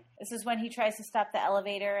 right? This is when he tries to stop the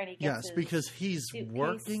elevator and he gets his because he's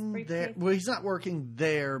working briefcase. there. Well, he's not working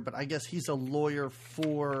there, but I guess he's a lawyer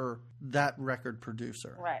for that record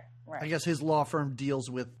producer. Right. I guess his law firm deals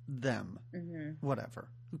with them. Mm-hmm. Whatever.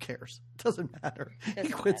 Who cares? Doesn't matter. He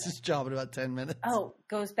quits his job in about 10 minutes. Oh,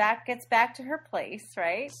 gets back to her place,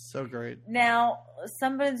 right? So great. Now,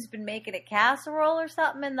 somebody's been making a casserole or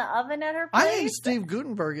something in the oven at her place. I think Steve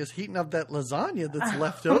Guttenberg is heating up that lasagna that's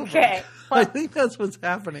left over. Okay. I think that's what's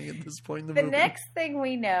happening at this point in the movie. The next thing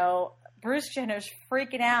we know, Bruce Jenner's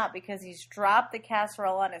freaking out because he's dropped the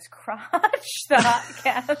casserole on his crotch, the hot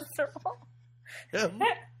casserole. And then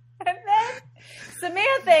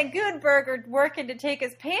Samantha and Guttenberg are working to take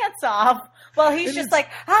his pants off while he's just like,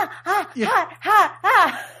 ha.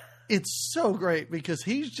 It's so great because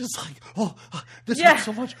he's just like, this hurts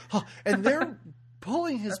so much. And they're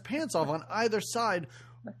pulling his pants off on either side,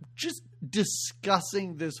 just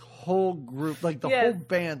discussing this whole group, like the whole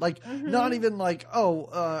band, like not even like,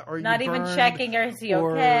 are you not even burned? checking, is he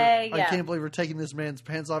Or, okay? I can't believe we're taking this man's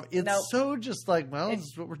pants off. It's so just like, well, this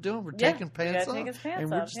is what we're doing. We're taking pants off,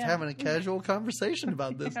 and we're just having a casual conversation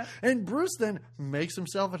about this. And Bruce then makes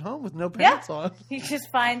himself at home with no pants on. He just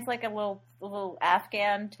finds like a little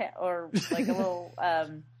Afghan or like a little I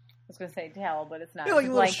was going to say towel, but it's not. Like a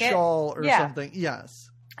little blanket. shawl or something. Yes.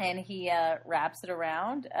 And he wraps it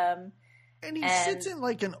around. And he sits in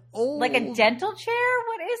like an old... Like a dental chair?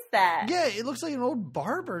 What is that? Yeah, it looks like an old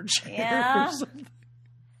barber chair or something.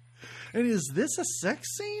 And is this a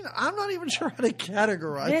sex scene? I'm not even sure how to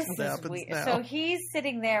categorize what happens now. So he's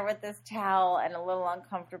sitting there with this towel and a little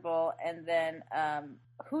uncomfortable. And then,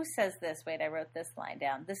 who says this? Wait, I wrote this line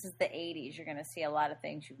down. This is the 80s. You're going to see a lot of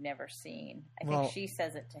things you've never seen. I think she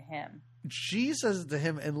says it to him. She says it to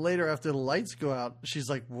him, and later after the lights go out, she's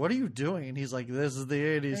like, what are you doing? And he's like, this is the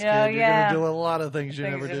 80s, kid. You're going to do a lot of things you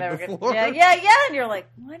never did before. Yeah. And you're like,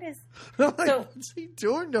 what is... what's he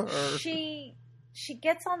doing to her? She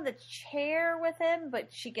gets on the chair with him, but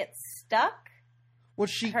she gets stuck.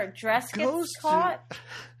 Her dress gets caught.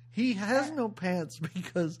 He has no pants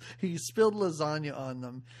because he spilled lasagna on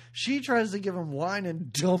them. She tries to give him wine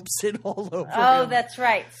and dumps it all over him. Oh, that's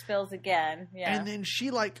right. Spills again. Yeah. And then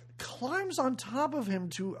she climbs on top of him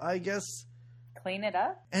to, I guess... clean it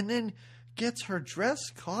up. And then gets her dress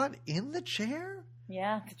caught in the chair?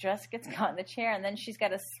 Yeah, the dress gets caught in the chair, and then she's got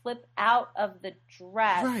to slip out of the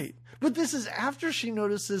dress. Right. But this is after she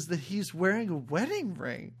notices that he's wearing a wedding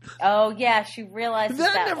ring. Oh, yeah, she realizes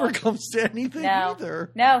that. That never comes to anything either.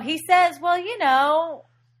 No, he says, well,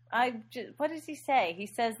 what does he say? He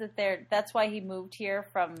says that that's why he moved here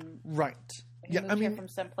from... Right. He moved here from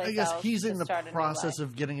someplace I guess else he's to in the process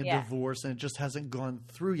of getting a divorce, and it just hasn't gone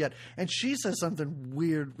through yet. And she says something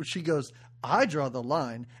weird. She goes, I draw the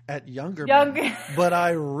line at younger men, but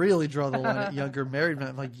I really draw the line at younger married men.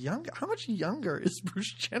 I'm like, how much younger is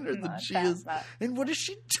Bruce Jenner than she is? And what is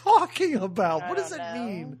she talking about? What does it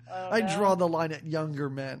mean? I draw the line at younger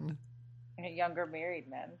men. Younger married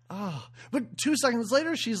men. Oh, but 2 seconds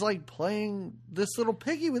later, she's playing this little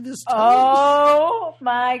piggy with his toes. Oh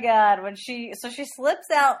my God! When she slips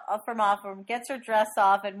out from off him, gets her dress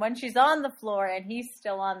off, and when she's on the floor and he's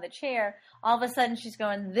still on the chair, all of a sudden she's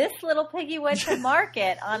going, "This little piggy went to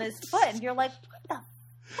market on his foot," and you're like, "What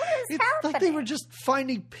is happening?" Like they were just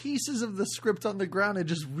finding pieces of the script on the ground and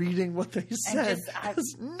just reading what they said.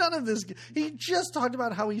 Because none of this... He just talked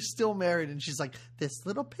about how he's still married, and she's like, this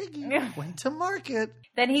little piggy went to market.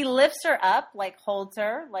 Then he lifts her up, holds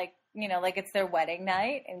her, like it's their wedding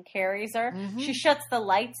night, and carries her. Mm-hmm. She shuts the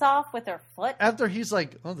lights off with her foot. After he's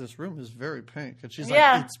like, oh, this room is very pink. And she's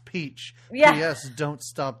like, it's peach. Yeah. P.S. Don't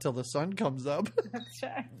stop till the sun comes up. That's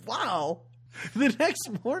right. Wow. The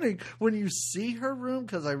next morning, when you see her room,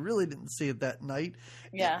 because I really didn't see it that night,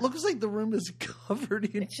 it looks like the room is covered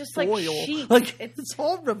in foil. Like sheets. It's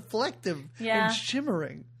all reflective and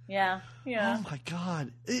shimmering. Yeah. Yeah. Oh my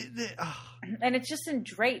God. And it's just in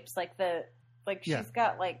drapes, she's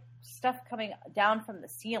got stuff coming down from the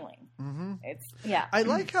ceiling. Mm-hmm. Yeah. I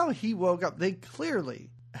like how he woke up. They clearly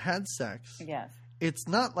had sex. Yes. It's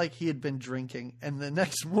not like he had been drinking, and the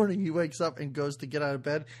next morning he wakes up and goes to get out of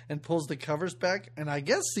bed and pulls the covers back, and I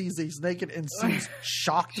guess sees he's naked and seems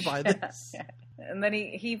shocked by this. Yeah. And then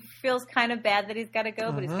he feels kind of bad that he's got to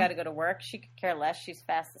go, but he's got to go to work. She could care less. She's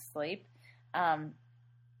fast asleep.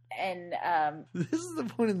 This is the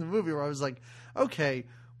point in the movie where I was like, okay,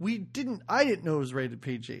 I didn't know it was rated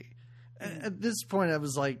PG. At this point, I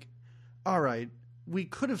was like, all right, we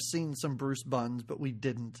could have seen some Bruce Buns, but we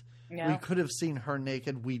didn't. Yeah. We could have seen her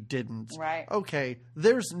naked. We didn't. Right. Okay,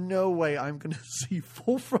 there's no way I'm going to see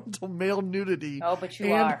full frontal male nudity but you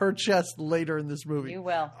and are. her chest later in this movie. You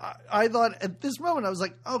will. I thought at this moment, I was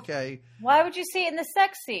like, okay. Why would you see it in the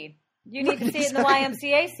sex scene? You need to see it in the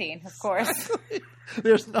YMCA scene, of course.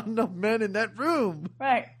 There's not enough men in that room.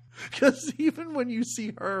 Right. Because even when you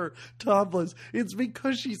see her topless, it's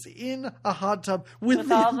because she's in a hot tub with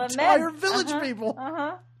the all the entire men. village people.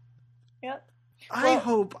 Yep.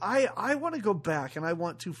 I want to go back and I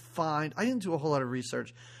want to find, I didn't do a whole lot of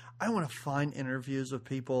research. I want to find interviews with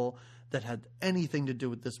people that had anything to do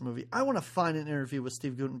with this movie. I want to find an interview with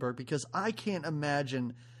Steve Guttenberg because I can't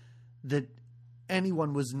imagine that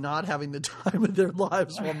anyone was not having the time of their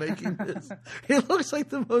lives while making this. It looks like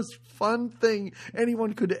the most fun thing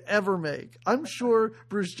anyone could ever make. I'm sure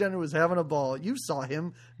Bruce Jenner was having a ball. You saw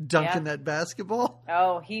him dunking that basketball.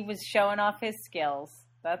 Oh, he was showing off his skills.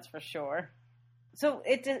 That's for sure. So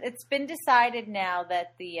it's been decided now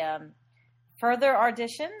that the further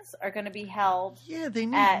auditions are going to be held. Yeah, they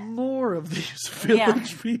need more of these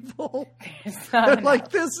village people. They're like,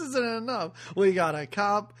 this isn't enough. We got a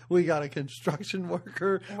cop. We got a construction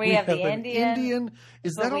worker. We have the an Indian.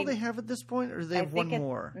 Is that all they have at this point, or do they have one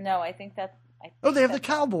more? No, I think that. They have the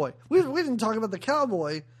cowboy. We didn't talk about the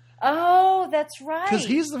cowboy. Oh, that's right. Because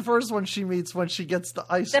he's the first one she meets when she gets the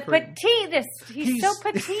ice cream. The petitest. He's so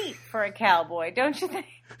petite for a cowboy, don't you think?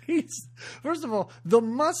 First of all, the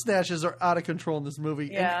mustaches are out of control in this movie.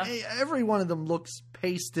 Yeah. And every one of them looks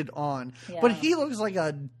pasted on. Yeah. But he looks like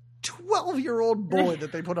a 12-year-old boy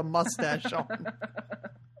that they put a mustache on.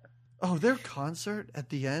 Oh, their concert at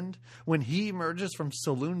the end when he emerges from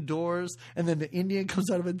saloon doors and then the Indian comes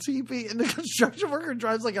out of a teepee and the construction worker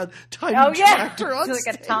drives like a tiny tractor on like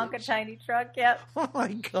stage. a Tonka tiny truck, yep. Oh, my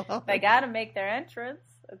God. They got to make their entrance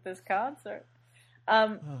at this concert.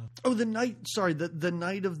 The night. Sorry, the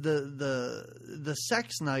night of the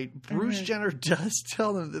sex night. Bruce Jenner does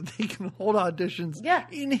tell them that they can hold auditions.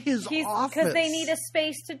 In his office because they need a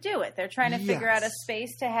space to do it. They're trying to figure out a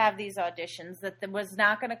space to have these auditions that was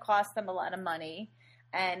not going to cost them a lot of money.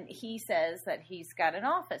 And he says that he's got an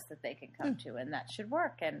office that they can come to, and that should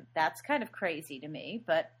work. And that's kind of crazy to me,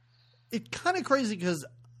 but it's kind of crazy because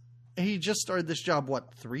he just started this job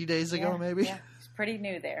 3 days ago, maybe. Yeah, he's pretty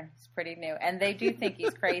new there. Pretty new, and they do think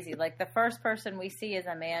he's crazy. Like the first person we see is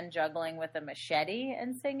a man juggling with a machete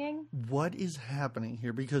and singing. What is happening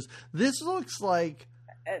here? Because this looks like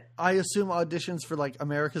I assume auditions for like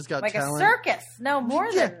America's Got Talent, like a circus. No more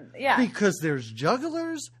than because there's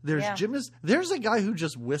jugglers, there's gymnasts, there's a guy who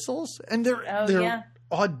just whistles, and they're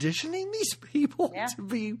auditioning these people to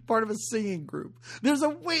be part of a singing group. There's a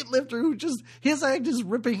weightlifter who his act is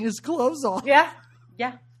ripping his clothes off. Yeah.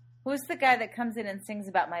 Who's the guy that comes in and sings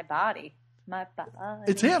about my body? My body.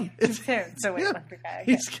 It's him. It's him. So him. Guy.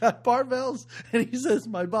 He's got barbells, and he says,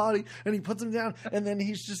 my body, and he puts them down, and then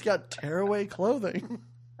he's just got tearaway clothing.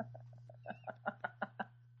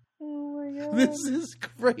 Oh, my God. This is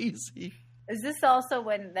crazy. Is this also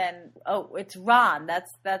when then? Oh, it's Ron.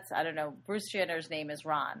 That's I don't know. Bruce Jenner's name is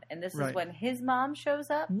Ron, and this is when his mom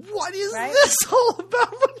shows up. What is this all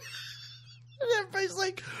about? And everybody's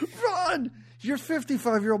like, Ron, your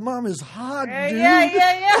 55-year-old mom is hot, dude.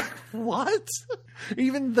 Yeah. What?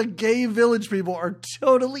 Even the gay village people are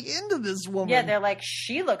totally into this woman. Yeah, they're like,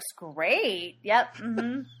 she looks great. Yep.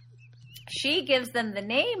 Mm-hmm. She gives them the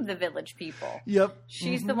name, the village people. Yep.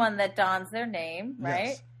 She's the one that dons their name, right?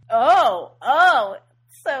 Yes. Oh.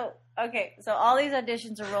 So all these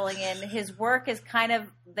auditions are rolling in. His work is kind of,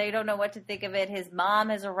 they don't know what to think of it. His mom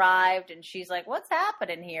has arrived, and she's like, what's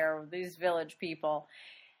happening here with these village people?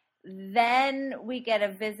 Then we get a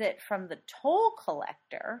visit from the toll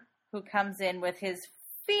collector who comes in with his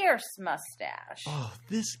fierce mustache. Oh,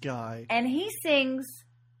 this guy. And he sings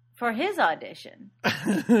for his audition.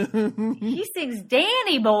 He sings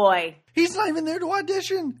Danny Boy. He's not even there to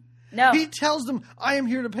audition. No. He tells them, I am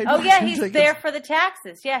here to pay he's tickets. there for the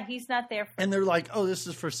taxes. Yeah, he's not there for... And they're like, oh, this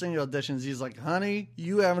is for singing auditions. He's like, honey,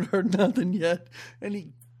 you haven't heard nothing yet. And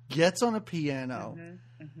he gets on a piano.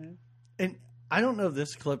 And I don't know if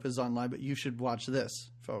this clip is online, but you should watch this,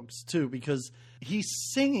 folks, too, because he's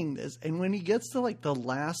singing this, and when he gets to like the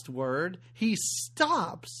last word, he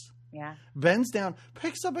stops. Yeah. Bends down,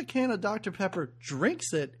 picks up a can of Dr. Pepper,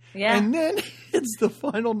 drinks it, Yeah. and then hits the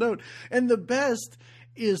final note. And the best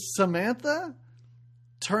is Samantha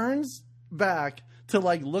turns back to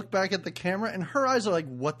like look back at the camera, and her eyes are like,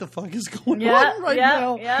 "What the fuck is going on right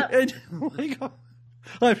now?" Yeah. And like,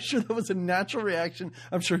 I'm sure that was a natural reaction.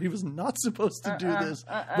 I'm sure he was not supposed to do this,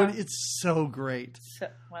 but it's so great.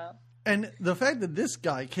 Well, and the fact that this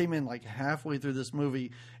guy came in like halfway through this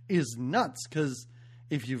movie is nuts, because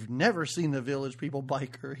if you've never seen the Village People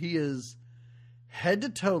biker, he is head to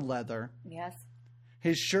toe leather. yes.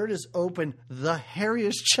 His shirt is open, the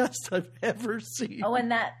hairiest chest I've ever seen. Oh, and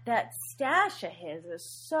that stash of his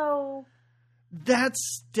is so... That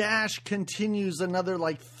stash continues another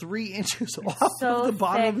like 3 inches off so of the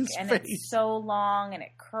bottom thick, of his and face. it's so long, and it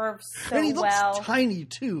curves so and he looks well. tiny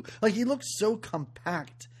too. Like he looks so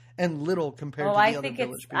compact and little compared to the other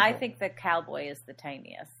Village People. I think the cowboy is the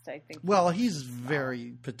tiniest. I think. Well, he's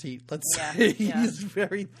very petite. Let's Yeah, say yeah. he's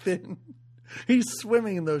very thin. He's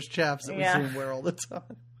swimming in those chaps that we Yeah. see him wear all the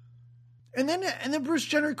time. And then Bruce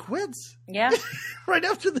Jenner quits. Yeah. Right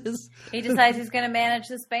after this. He decides he's going to manage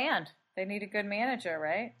this band. They need a good manager,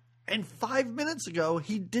 right? And 5 minutes ago,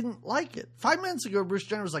 he didn't like it. 5 minutes ago, Bruce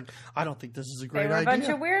Jenner was like, I don't think this is a great They were a idea. bunch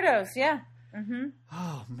of weirdos, yeah. Mm-hmm.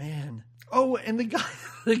 Oh, man. Oh, and the guy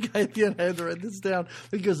at the end, I had to write this down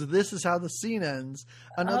because this is how the scene ends.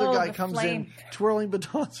 Another Oh, guy the comes flame. in twirling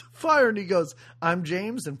batons of fire, and he goes, I'm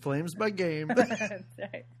James, and flame's my game. That's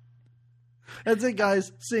right. That's it,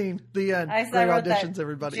 guys. Scene. The end. I Great wrote auditions, that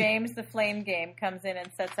everybody. James the Flame Game comes in and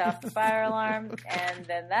sets off the fire alarm, and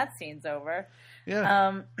then that scene's over.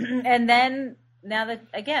 Yeah. And then now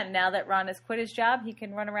that Ron has quit his job, he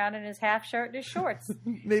can run around in his half shirt and his shorts.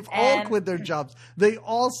 They've all and- quit their jobs. They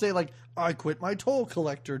all say, like, I quit my toll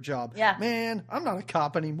collector job. Yeah. Man, I'm not a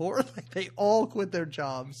cop anymore. Like, they all quit their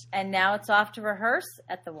jobs. And now it's off to rehearse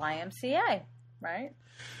at the YMCA, right?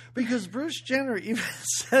 Because Bruce Jenner even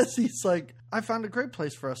says, he's like, I found a great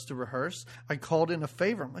place for us to rehearse. I called in a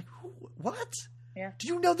favor. I'm like, what? Yeah. Do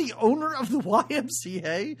you know the owner of the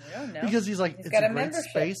YMCA? I don't know. Because he's like, He's it's got a a great membership.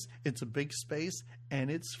 space. It's a big space.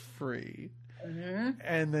 And it's free. Mm-hmm.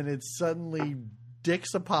 And then it's suddenly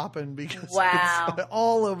dicks a popping because Wow. it's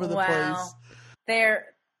all over the place.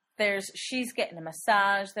 She's getting a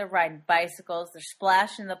massage. They're riding bicycles. They're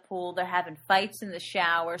splashing in the pool. They're having fights in the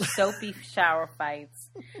shower, soapy shower fights.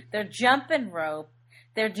 They're jumping rope.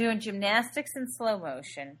 They're doing gymnastics in slow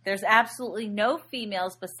motion. There's absolutely no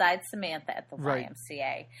females besides Samantha at the Right.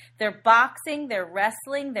 YMCA. They're boxing. They're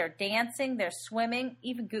wrestling. They're dancing. They're swimming.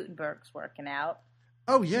 Even Gutenberg's working out.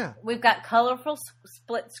 Oh, yeah. We've got colorful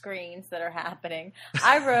split screens that are happening.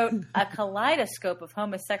 I wrote a kaleidoscope of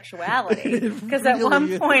homosexuality It because at really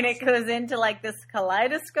one is. point it goes into like this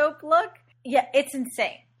kaleidoscope look. Yeah, it's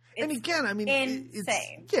insane. And It's again, I mean, insane.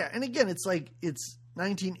 It's, yeah, and again, it's like, it's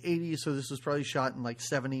 1980, so this was probably shot in like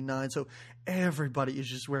 79. So everybody is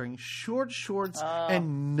just wearing shorts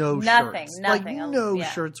and no Nothing, shirts. nothing. Like no Yeah,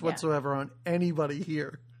 shirts yeah. whatsoever on anybody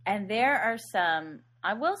here. And there are some,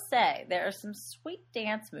 I will say, there are some sweet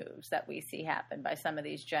dance moves that we see happen by some of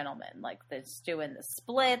these gentlemen, like they're doing the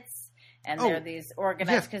splits, and Oh, they're these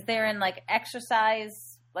organized, yeah. because they're in like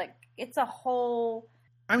exercise, like it's a whole,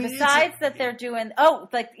 I mean, besides that they're doing,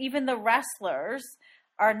 like even the wrestlers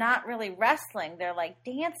are not really wrestling, they're like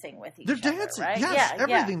dancing with each they're other. dancing. Right? Yes, Yeah,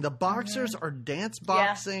 everything. yeah. The boxers are dance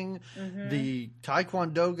boxing. Mhm. The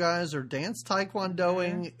Taekwondo guys are dance Taekwondoing.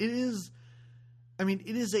 Mm-hmm. It is, I mean,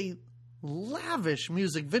 it is a lavish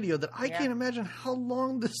music video that I Yeah. can't imagine how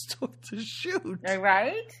long this took to shoot.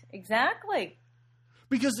 Right? Exactly.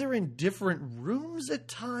 Because they're in different rooms at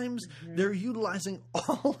times. Mm-hmm. They're utilizing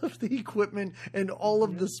all of the equipment and all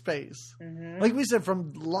Mm-hmm. of the space. Like we said,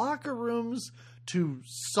 from locker rooms to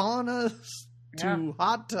saunas to Yeah.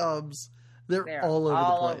 hot tubs, they're They're all over the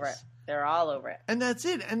over place. it. They're all over it. And that's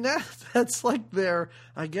it. And that's like their,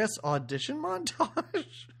 I guess, audition montage.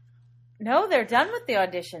 No, they're done with the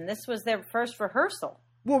audition. This was their first rehearsal.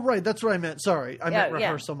 Well, right. That's what I meant. Sorry. I meant Yeah,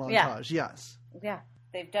 rehearsal yeah. montage. Yes. Yeah.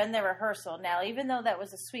 They've done their rehearsal. Now, even though that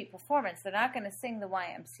was a sweet performance, they're not going to sing the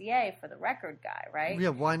YMCA for the record guy, right? Yeah,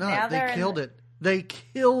 why Now not? they're They in killed the- it. They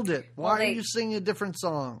killed it. Why Well, are they- you singing a different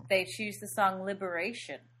song? They choose the song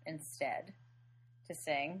Liberation instead to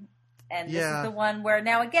sing. And this Yeah. is the one where,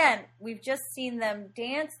 now again, we've just seen them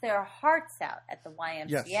dance their hearts out at the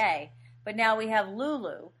YMCA. Yes. But now we have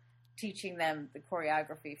Lulu teaching them the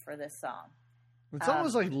choreography for this song. It's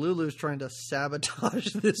almost like Lulu's trying to sabotage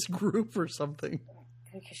this group or something.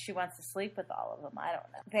 because she wants to sleep with all of them. I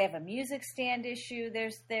don't know. They have a music stand issue.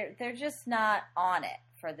 They're just not on it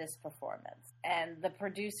for this performance. And the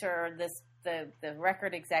producer, the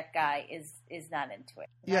record exec guy is not into it. Right?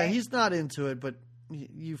 Yeah, he's not into it, but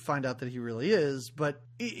you find out that he really is. But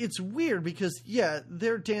it's weird because, yeah,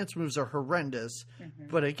 their dance moves are horrendous. Mm-hmm.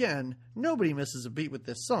 But again, nobody misses a beat with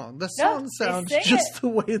this song. The song sounds just the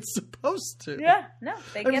way it's supposed to. Yeah, no,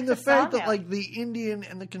 they get the fact that out. like the Indian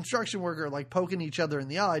and the construction worker like poking each other in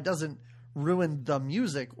the eye doesn't ruin the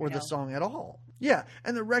music or the song at all. Yeah,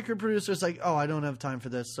 and the record producer's like, oh, I don't have time for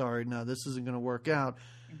this. Sorry, no, this isn't going to work out.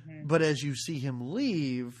 Mm-hmm. But as you see him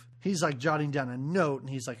leave, he's like jotting down a note, and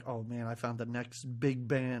he's like, oh, man, I found the next big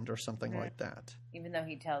band or something like that. Even though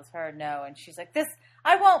he tells her no, and she's like,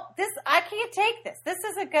 I can't take this. This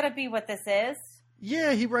isn't going to be what this is.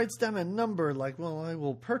 Yeah, he writes down a number like, well, I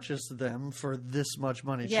will purchase them for this much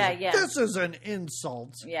money. She's like, this is an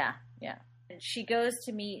insult. Yeah. She goes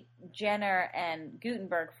to meet Jenner and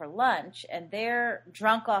Gutenberg for lunch, and they're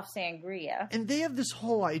drunk off sangria. And they have this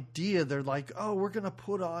whole idea. They're like, oh, we're going to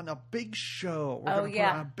put on a big show. We're going to put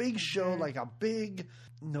on a big show, like a big,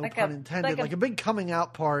 no pun intended, like a big coming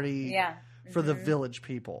out party for the village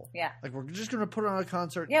people. Yeah. Like, we're just going to put on a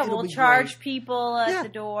concert. Yeah, we'll charge people at the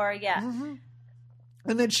door. Yeah. Mm-hmm.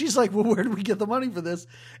 And then she's like, well, where do we get the money for this?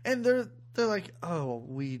 And they're like, oh,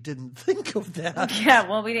 we didn't think of that. Yeah,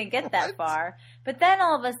 well, we didn't get that far. But then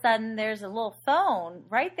all of a sudden, there's a little phone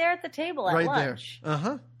right there at the table at lunch. There.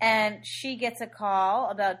 Uh-huh. And she gets a call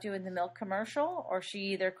about doing the milk commercial, or she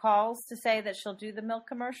either calls to say that she'll do the milk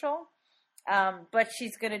commercial, but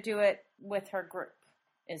she's going to do it with her group,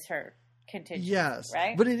 is her contingency. Yes.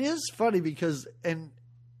 Right? But it is funny because, and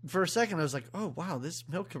for a second, I was like, oh, wow, this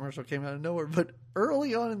milk commercial came out of nowhere. But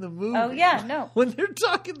early on in the movie, when they're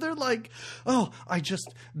talking, they're like, oh,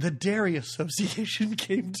 the Dairy Association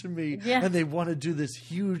came to me and they want to do this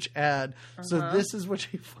huge ad. Uh-huh. So this is what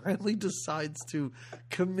she finally decides to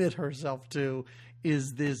commit herself to,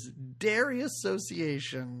 is this Dairy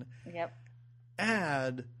Association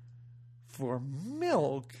ad for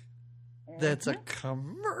milk that's a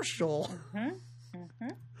commercial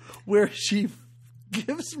where she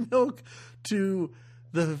gives milk to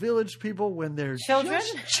the village people when they're children.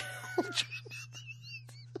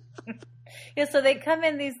 Yeah, so they come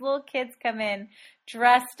in, these little kids come in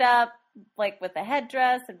dressed up like with a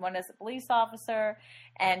headdress, and one is a police officer,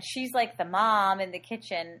 and she's like the mom in the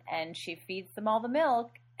kitchen, and she feeds them all the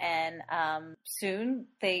milk, and soon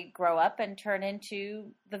they grow up and turn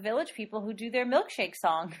into the village people who do their milkshake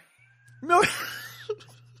song.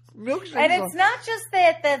 Milkshake and song. It's not just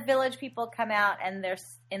that the village people come out and they're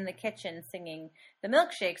in the kitchen singing the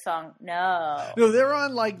milkshake song. No, they're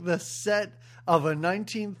on like the set of a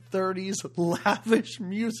 1930s lavish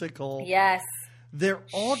musical. Yes. They're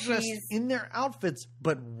all dressed in their outfits,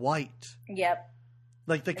 but white. Yep.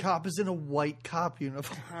 Like the cop is in a white cop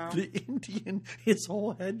uniform. Uh-huh. The Indian, his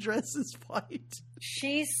whole headdress is white.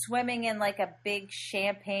 She's swimming in like a big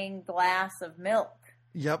champagne glass of milk.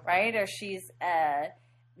 Yep. Right? Or she's,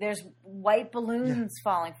 there's white balloons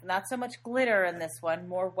falling from, not so much glitter in this one,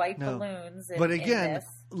 more white balloons. But again,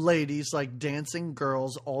 ladies, like dancing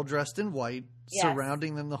girls, all dressed in white,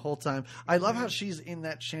 surrounding them the whole time. I love how she's in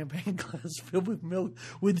that champagne glass filled with milk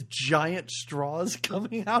with giant straws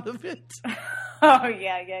coming out of it. Oh,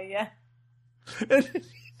 yeah. And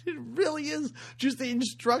it really is just the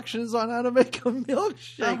instructions on how to make a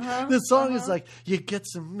milkshake. Uh-huh, the song is like, you get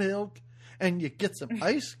some milk, and you get some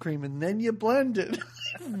ice cream, and then you blend it.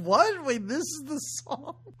 What? Wait, this is the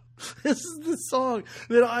song? This is the song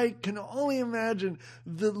that I can only imagine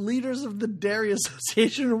the leaders of the Dairy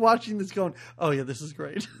Association are watching this going, oh, yeah, this is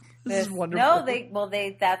great. This is wonderful. No,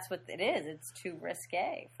 that's what it is. It's too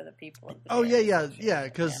risque for the people of the Dairy yeah,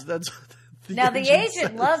 because that's what the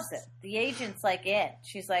agent loves it. The agent's like it.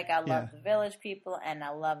 She's like, I love the village people, and I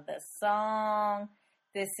love this song.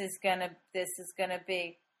 This is gonna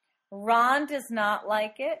be... Ron does not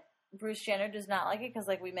like it. Bruce Jenner does not like it because,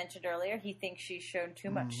 like we mentioned earlier, he thinks she's shown too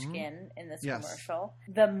much skin in this commercial.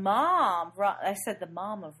 The mom, I said the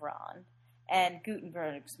mom of Ron, and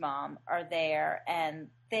Gutenberg's mom are there, and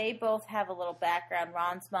they both have a little background.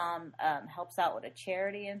 Ron's mom helps out with a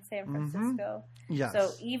charity in San Francisco. Yes.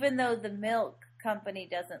 So even though the milk company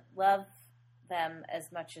doesn't love them as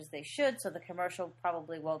much as they should, so the commercial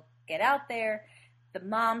probably won't get out there, the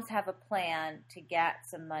moms have a plan to get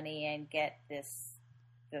some money and get this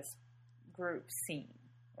group seen,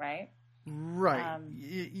 right? Right.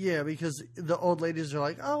 Yeah, because the old ladies are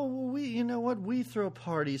like, oh, well, you know what? We throw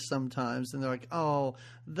parties sometimes. And they're like, oh,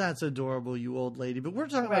 that's adorable, you old lady. But we're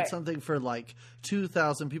talking about something for like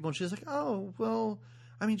 2,000 people. And she's like, oh, well,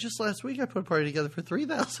 I mean, just last week I put a party together for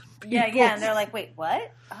 3,000 people. Yeah, and they're like, wait,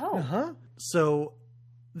 what? Oh. Uh-huh. So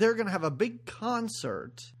they're going to have a big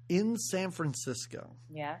concert in San Francisco.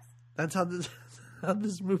 Yes. That's how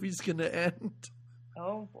this movie's going to end.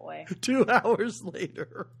 Oh, boy. 2 hours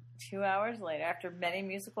later. 2 hours later, after many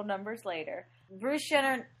musical numbers later, Bruce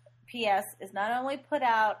Jenner, P.S., is not only put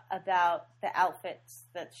out about the outfits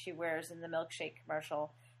that she wears in the milkshake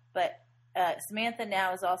commercial, but Samantha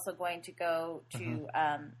now is also going to go to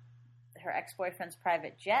her ex-boyfriend's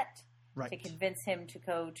private jet to convince him to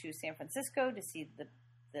go to San Francisco to see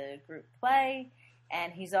the group play,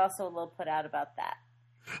 and he's also a little put out about that.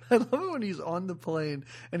 I love it when he's on the plane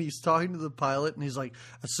and he's talking to the pilot and he's like,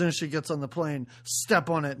 as soon as she gets on the plane,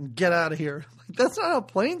 step on it and get out of here. Like, that's not how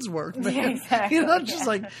planes work, man. Yeah, exactly. You're not just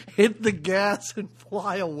like hit the gas and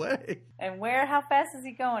fly away. And how fast is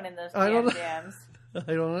he going in those jams?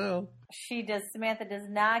 I don't know. Samantha does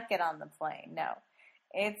not get on the plane. No.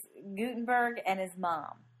 It's Gutenberg and his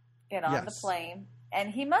mom get on the plane. And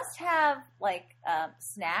he must have, like,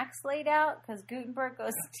 snacks laid out, because Gutenberg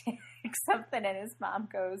goes to take something, and his mom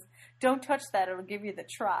goes, don't touch that, it'll give you the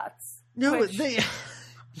trots. No,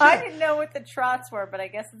 I didn't know what the trots were, but I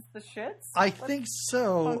guess it's the shits? I think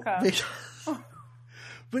so. Okay.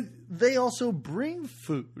 But they also bring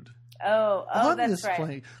food. On that's this right.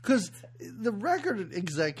 plane, because the record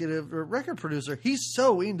executive or record producer, he's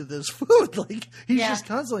so into this food. Like, he's just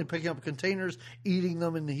constantly picking up containers, eating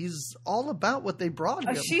them, and he's all about what they brought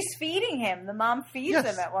him. She's feeding him. The mom feeds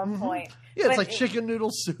him at one point. Yeah, it's like chicken noodle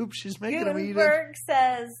soup. She's making him eat it. Gutenberg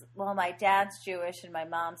says, well, my dad's Jewish and my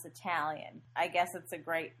mom's Italian. I guess it's a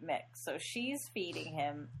great mix. So she's feeding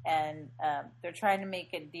him, and they're trying to make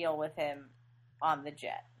a deal with him on the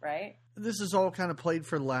jet, right? This is all kind of played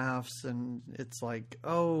for laughs, and it's like,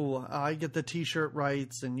 oh, I get the T-shirt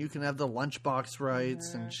rights, and you can have the lunchbox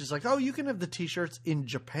rights, and she's like, oh, you can have the T-shirts in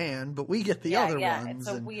Japan, but we get the other ones. Yeah, it's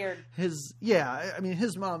a weird.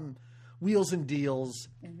 His mom wheels and deals,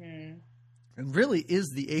 and really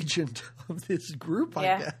is the agent of this group,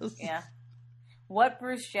 I guess. Yeah. What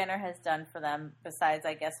Bruce Jenner has done for them, besides,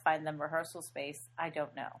 I guess, find them rehearsal space, I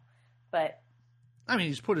don't know, but. I mean,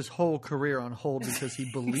 he's put his whole career on hold because he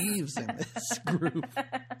believes in this group.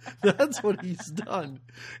 That's what he's done.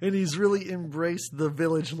 And he's really embraced the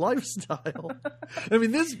village lifestyle. I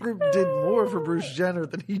mean, this group did more for Bruce Jenner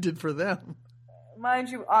than he did for them. Mind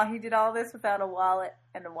you, he did all this without a wallet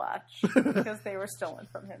and a watch because they were stolen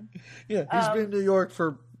from him. Yeah, he's been in New York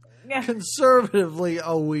for conservatively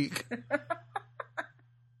a week.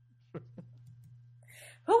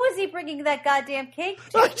 Who was he bringing that goddamn cake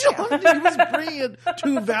to? I don't know. He was bringing it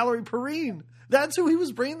to Valerie Perrine. That's who he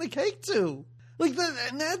was bringing the cake to. Like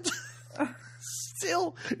that.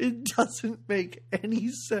 Still, it doesn't make any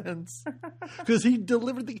sense because he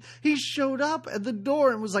showed up at the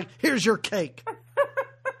door and was like, "Here's your cake."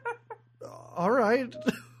 All right,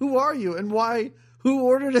 who are you and why? Who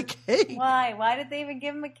ordered a cake? Why? Why did they even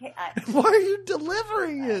give him a cake? Why are you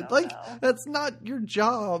delivering it? That's not your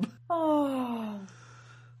job. Oh.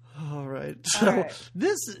 All right. So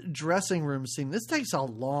this dressing room scene, this takes a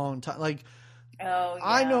long time. Like,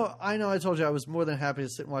 I know. I told you I was more than happy to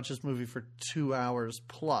sit and watch this movie for 2 hours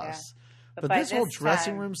plus. Yeah. But this whole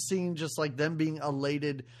dressing room scene, just like them being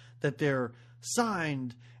elated that they're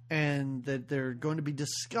signed and that they're going to be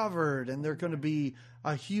discovered and they're going to be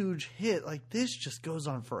a huge hit. Like, this just goes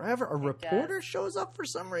on forever. A reporter shows up for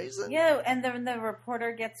some reason. Yeah, and then the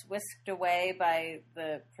reporter gets whisked away by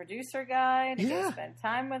the producer guy to go spend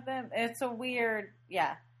time with him. It's a weird,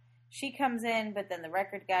 She comes in, but then the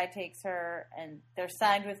record guy takes her, and they're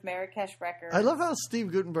signed with Marrakesh Records. I love how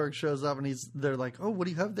Steve Gutenberg shows up, and they're like, oh, what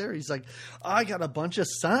do you have there? He's like, I got a bunch of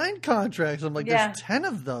signed contracts. I'm like, there's 10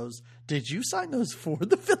 of those. Did you sign those for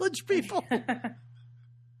the Village people?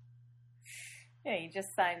 Yeah, you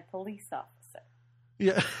just signed police officer.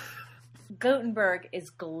 Yeah. Gutenberg is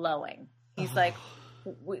glowing. He's like,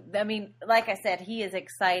 I mean, like I said, he is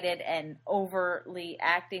excited and overly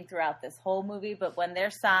acting throughout this whole movie. But when they're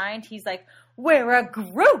signed, he's like, we're a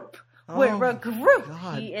group. We're a group.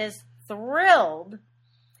 God. He is thrilled.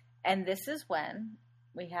 And this is when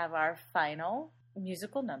we have our final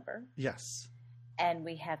musical number. Yes. And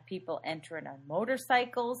we have people entering on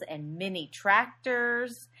motorcycles and mini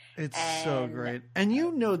tractors. It's so great. And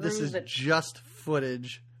you know this is just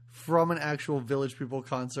footage from an actual Village People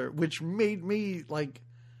concert, which made me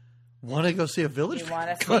want to go see a Village People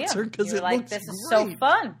concert because it looks this is great. So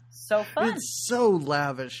fun. So fun. It's so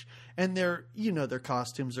lavish. And their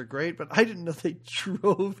costumes are great, but I didn't know they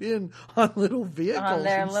drove in on little vehicles. On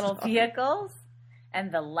their little vehicles.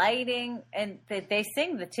 and the lighting, and they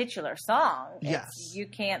sing the titular song. Yes. You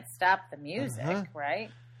can't stop the music, right?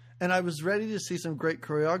 And I was ready to see some great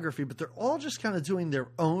choreography, but they're all just kind of doing their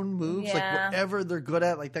own moves, like whatever they're good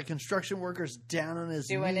at. Like that construction worker's down on his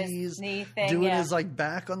knees, his knee thing, doing his like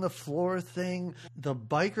back on the floor thing. The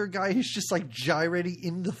biker guy, he's just like gyrating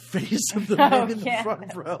in the face of the man in the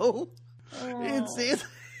front row.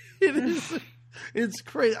 It's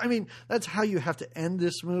crazy. I mean, that's how you have to end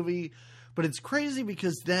this movie, but it's crazy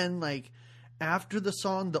because then like. After the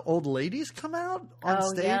song, the old ladies come out on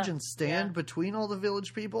stage and stand between all the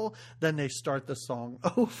village people. Then they start the song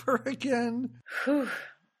over again. Whew.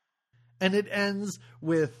 And it ends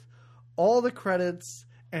with all the credits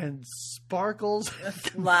and sparkles.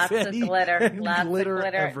 Lots of glitter.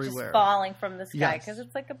 Everywhere. Just falling from the sky because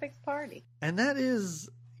it's like a big party. And that is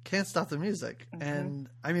Can't Stop the Music. Mm-hmm. And,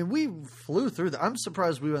 I mean, we flew through that. I'm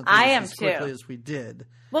surprised we went through this as quickly as we did.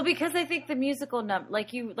 Well, because I think the musical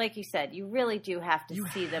like you said, you really do have to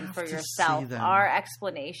see them for yourself. Our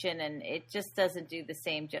explanation, and it just doesn't do the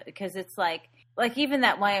same because it's like even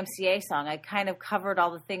that YMCA song. I kind of covered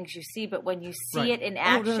all the things you see, but when you see it in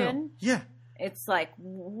action, it's like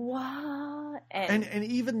what? And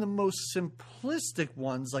even the most simplistic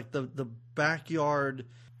ones, like the backyard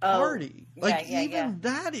party,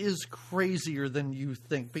 that is crazier than you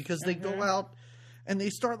think because they go out. And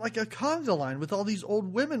they start like a conga line with all these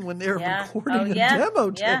old women when they're recording a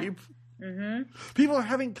demo tape. Mm-hmm. People are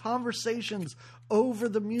having conversations over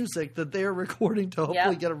the music that they're recording to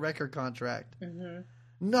hopefully get a record contract. Mm-hmm.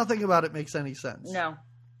 Nothing about it makes any sense. No.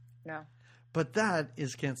 But that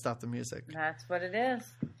is Can't Stop the Music. That's what it is.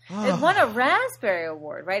 It won a Raspberry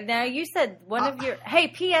Award, right? Now, you said one of your... Hey,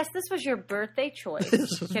 P.S., this was your birthday choice.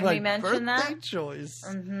 Can we mention that? Birthday choice.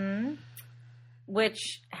 Mm-hmm.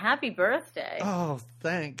 Which, happy birthday. Oh,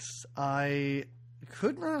 thanks. I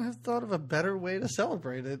could not have thought of a better way to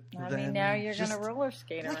celebrate it. I mean, now you're going to roller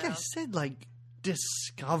skate around. Like I said, like,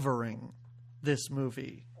 discovering this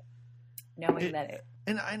movie. Knowing that it...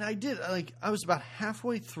 And I did. Like, I was about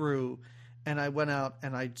halfway through, and I went out,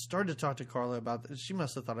 and I started to talk to Carla about this. She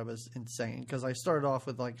must have thought I was insane, because I started off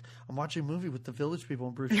with, like, I'm watching a movie with the Village People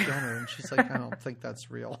and Bruce Jenner, and she's like, I don't think that's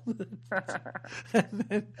real. And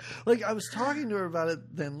then, like, I was talking to her about it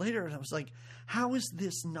then later, and I was like, how is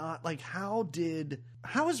this not, like, how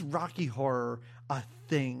is Rocky Horror a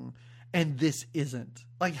thing, and this isn't?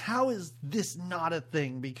 Like, how is this not a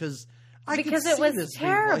thing? Because I could see it was this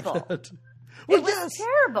terrible. Being like that. Well, it was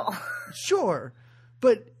terrible. Sure,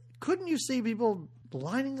 but couldn't you see people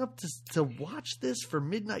lining up to watch this for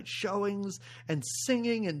midnight showings and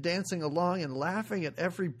singing and dancing along and laughing at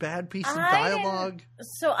every bad piece of dialogue?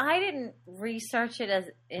 So I didn't research it as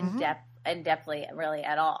in depthly really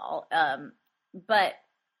at all. But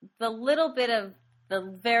the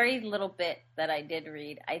very little bit that I did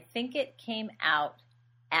read, I think it came out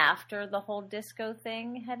after the whole disco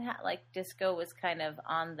thing like disco was kind of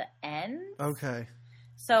on the end. Okay.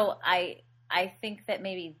 So I think that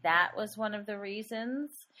maybe that was one of the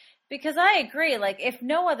reasons. Because I agree, like, if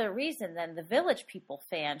no other reason, then the Village People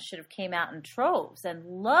fans should have came out in troves and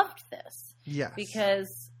loved this. Yes.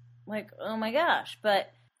 Because, like, oh my gosh.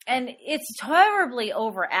 And it's terribly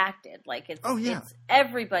overacted. Like, it's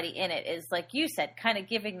everybody in it is, like you said, kind of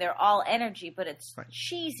giving their all energy, but it's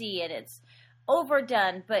cheesy and it's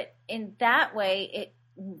overdone. But in that way, it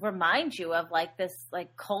remind you of like this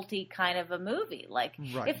like culty kind of a movie. Like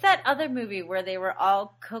if that other movie where they were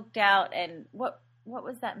all coked out and what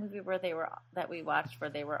was that movie that we watched where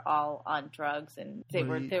they were all on drugs and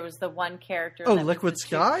there was the one character. Oh, Liquid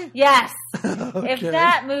Sky? Yes. Okay. If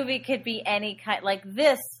that movie could be any kind, like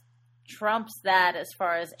this trumps that as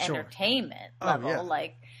far as entertainment level.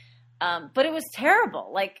 Like, but it was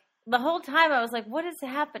terrible. Like, the whole time I was like, what is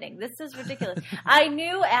happening? This is ridiculous. I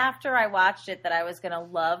knew after I watched it that I was going to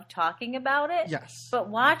love talking about it. Yes. But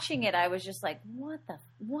watching it, I was just like,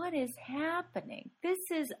 what is happening? This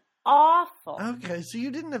is awful. Okay, so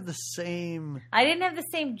you didn't have the same... I didn't have the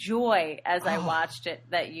same joy as I watched it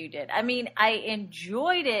that you did. I mean, I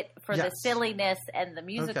enjoyed it for the silliness and the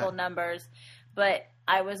musical numbers, but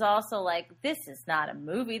I was also like, this is not a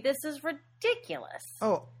movie. This is ridiculous.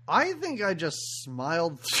 Oh, I think I just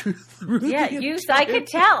smiled through I could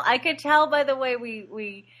tell. I could tell by the way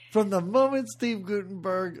we... From the moment Steve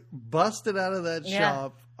Guttenberg busted out of that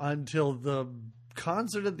shop until the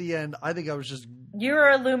concert at the end, I think I was just... You were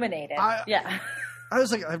illuminated. I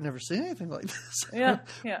was like, I've never seen anything like this. Yeah.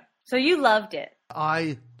 So you loved it.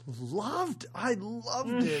 I loved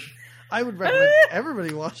it. I would recommend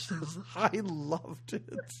everybody watch this. I loved it.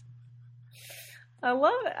 I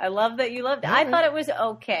love it. I love that you loved it. I thought it was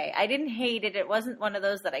okay. I didn't hate it. It wasn't one of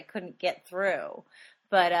those that I couldn't get through.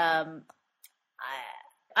 But I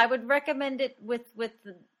would recommend it with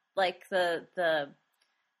the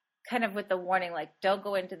kind of with the warning, like, don't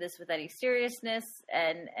go into this with any seriousness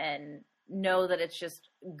and know that it's just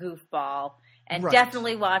goofball. And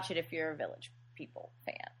definitely watch it if you're a Village People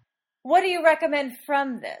fan. What do you recommend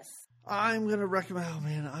from this? I'm going to recommend... Oh,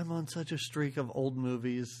 man, I'm on such a streak of old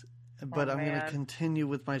movies. But I'm going to continue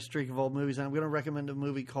with my streak of old movies. And I'm going to recommend a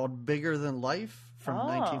movie called Bigger Than Life from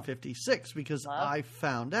 1956 because I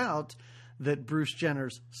found out that Bruce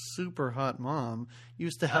Jenner's super hot mom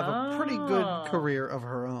used to have a pretty good career of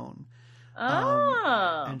her own.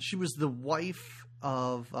 And she was the wife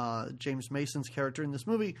of James Mason's character in this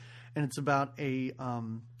movie. And it's about a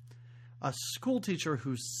school teacher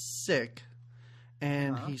who's sick.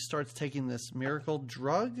 And he starts taking this miracle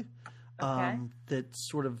drug that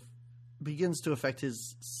sort of begins to affect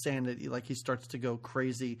his sanity. Like, he starts to go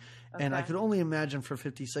crazy. And I could only imagine for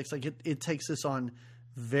 56, like, it takes this on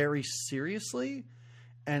very seriously.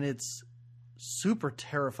 And it's super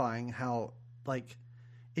terrifying how, like,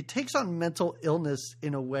 it takes on mental illness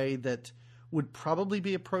in a way that would probably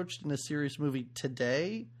be approached in a serious movie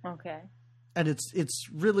today. Okay. And it's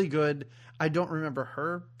really good. I don't remember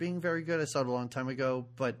her being very good. I saw it a long time ago,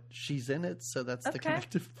 but she's in it, so that's the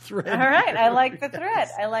connective thread. All right. I like the thread.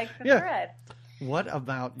 I like the thread. What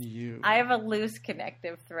about you? I have a loose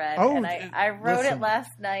connective thread, and I wrote it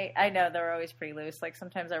last night. I know they're always pretty loose. Like,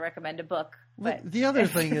 sometimes I recommend a book. But the other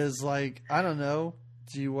thing is, like, I don't know.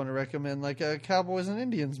 Do you want to recommend, like, a Cowboys and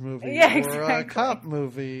Indians movie? Or a cop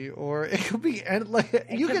movie? Or it could be...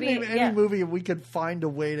 You can name any movie and we could find a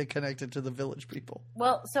way to connect it to the Village People.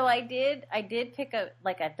 Well, so I did pick a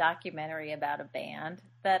documentary about a band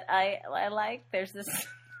that I like. There's this...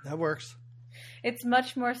 That works. It's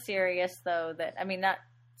much more serious, though, not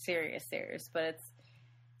serious, but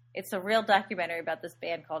it's a real documentary about this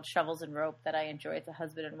band called Shovels and Rope that I enjoy. It's a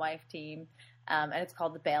husband and wife team. And it's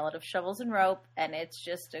called The Ballad of Shovels and Rope, and it's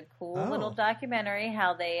just a cool little documentary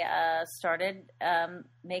how they started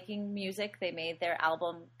making music. They made their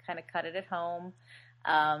album kind of Cut It at Home,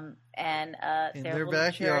 and in their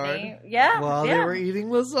backyard, journey. While they were eating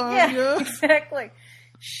lasagna. Yeah, exactly.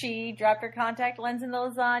 She dropped her contact lens in the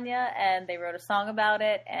lasagna, and they wrote a song about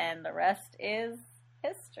it, and the rest is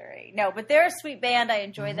history. No, but they're a sweet band. I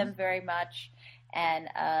enjoy them very much, and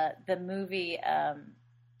the movie.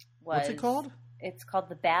 What's it called? It's called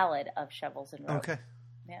The Ballad of Shovels and Rope. Okay.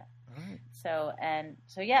 Yeah. All right.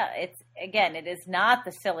 It is not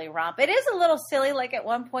the silly romp. It is a little silly. Like, at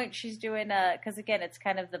one point she's doing because again, it's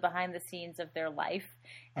kind of the behind the scenes of their life.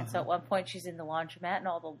 And so at one point she's in the laundromat and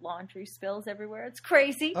all the laundry spills everywhere. It's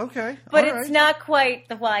crazy. Okay. But it's not quite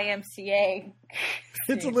the YMCA.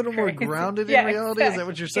 It's a little more grounded in reality. Exactly. Is that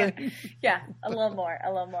what you're saying? Yeah. A little more.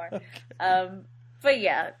 Okay. But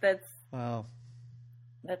yeah, that's. Wow.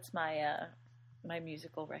 That's my my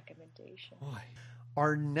musical recommendation. Boy.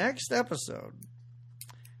 Our next episode,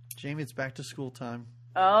 Jamie, it's back to school time.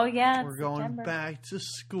 Oh, yeah. We're going back to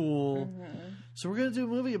school. Mm-hmm. So we're going to do a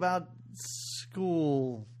movie about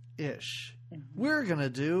school-ish. Mm-hmm. We're going to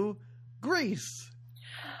do Grease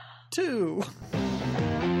 2.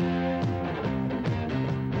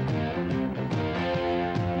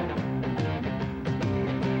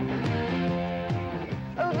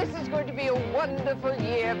 This is going to be a wonderful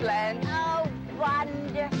year, Blanche. Oh,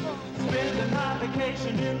 wonderful. Spending my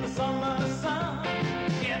vacation in the summer sun.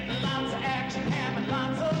 Getting lots of action, having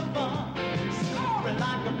lots of fun. Scoring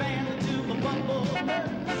like a bandit to the bumble bus.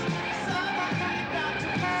 Summer came down to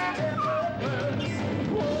September.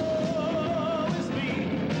 Whoa, it's me.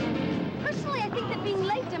 Personally, I think that being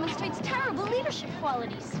late demonstrates terrible leadership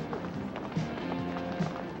qualities.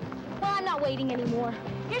 Well, I'm not waiting anymore.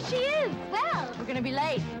 Here she is. Well, we're going to be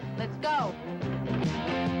late. Let's go.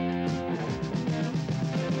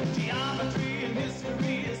 Geometry and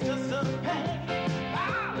history is just a pain.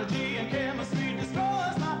 Biology and chemistry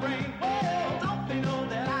destroys my brain. Well, don't they know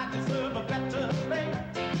that I deserve a better fate?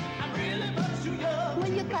 I'm really much too young.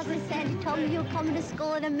 When your cousin Sandy told me you were coming to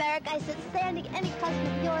school in America, I said, Sandy, any cousin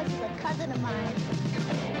of yours is a cousin of mine.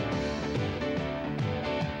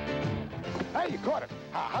 Hey, you caught it.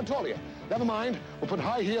 How tall are you? Never mind. We'll put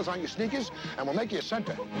high heels on your sneakers, and we'll make you a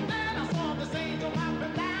center. Then I saw this angel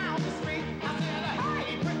hopping down the street. I said,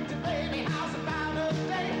 hey, pretty baby, how's about a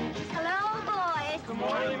date? Hello, boys. Good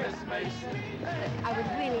morning, Miss Mason. I would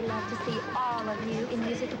really love to see all of you in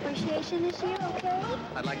music appreciation this year, okay?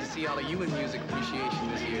 I'd like to see all of you in music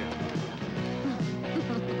appreciation this year.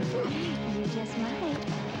 You just might.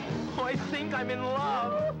 Oh, I think I'm in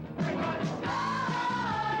love.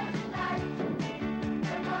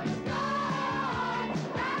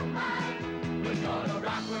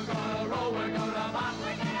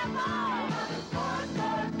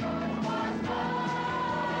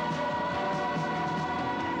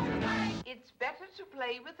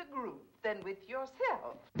 than with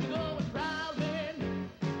yourself. We're going prowling.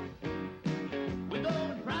 We're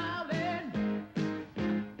going prowling.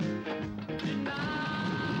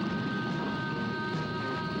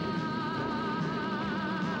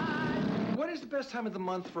 What is the best time of the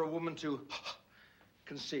month for a woman to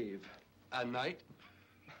conceive? At night?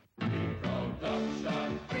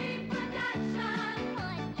 Reproduction. Reproduction.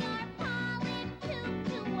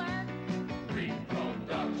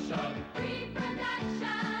 Reproduction.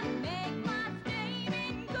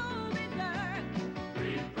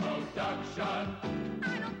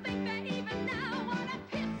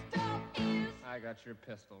 I got your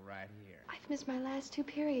pistol right here. I've missed my last 2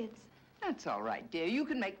 periods. That's all right, dear. You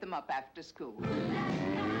can make them up after school.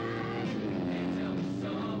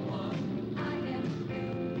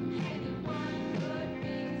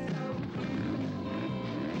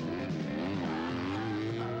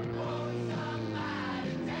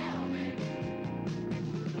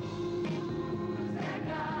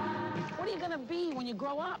 What are you gonna be when you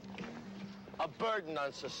grow up? A burden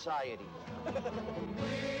on society.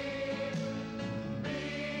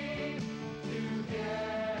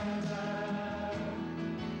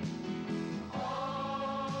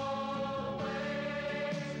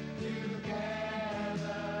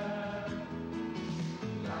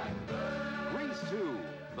 Grease 2,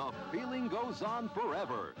 the feeling goes on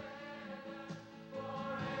forever.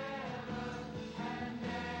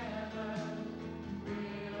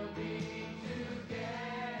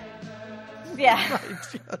 Yeah. Right,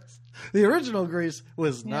 yes. The original Grease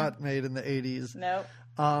was not made in the 80s. Nope.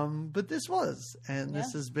 But this was. And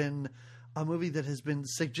this has been a movie that has been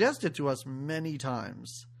suggested to us many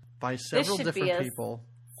times by several different people.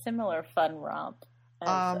 Similar fun romp.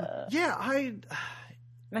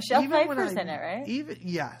 Michelle Pfeiffer's in it, right?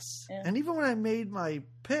 Yes. Yeah. And even when I made my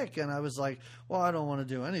pick and I was like, well, I don't want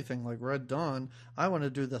to do anything like Red Dawn. I want to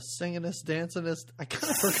do the singingest, dancingest. I kind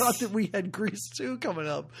of forgot that we had Grease 2 coming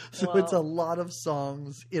up. So it's a lot of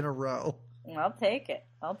songs in a row. I'll take it.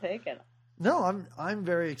 No, I'm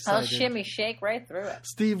very excited. I'll shimmy shake right through it.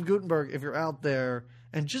 Steve Guttenberg, if you're out there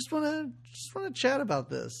and just want to chat about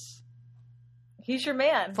this. He's your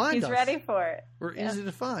man. He's ready for it. We're easy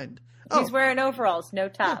to find. He's wearing overalls, no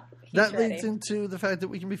top. Yeah. That leads into the fact that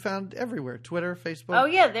we can be found everywhere. Twitter, Facebook. Oh,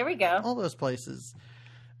 yeah, there we go. All those places.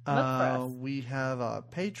 Look for us. We have a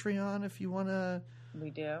Patreon if you want to. We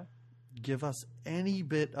do. Give us any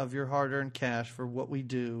bit of your hard-earned cash for what we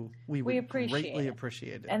do. We would greatly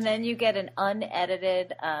appreciate it. And then you get an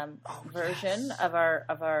unedited version of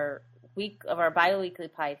our bi-weekly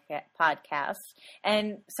podcast.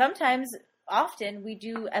 And often we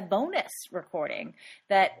do a bonus recording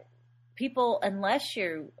that people, unless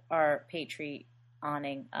you are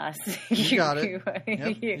Patreoning us, you got it. You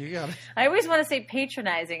got it. I always want to say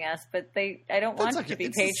patronizing us, but I don't want to be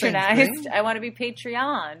It's patronized. I want to be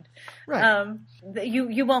Patreoned. Right.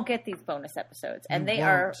 You won't get these bonus episodes, and they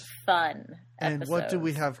are fun. And what do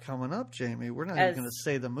we have coming up, Jamie? We're not even going to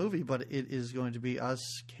say the movie, but it is going to be a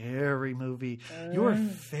scary movie. Your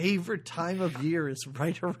favorite time of year is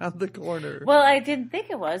right around the corner. Well, I didn't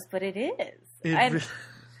think it was, but it is.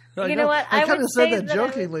 You know what? I kind of said that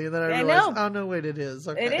jokingly, and then I realized, oh, no, wait, it is.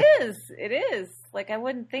 Okay. It is. Like, I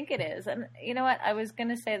wouldn't think it is. And you know what? I was going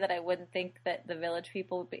to say that I wouldn't think that the Village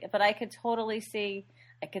People would be, but I could totally see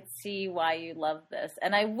why you love this.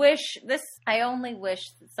 And I only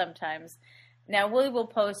wish that sometimes, now we will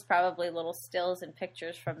post probably little stills and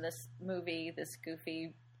pictures from this movie, this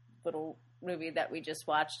goofy little movie that we just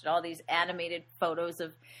watched, and all these animated photos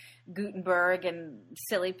of Gutenberg and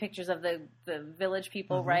silly pictures of the Village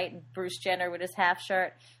People, right? And Bruce Jenner with his half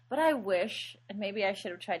shirt. But I wish, and maybe I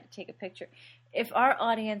should have tried to take a picture, if our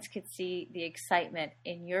audience could see the excitement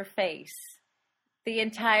in your face the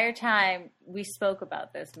entire time we spoke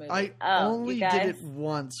about this movie. I only did it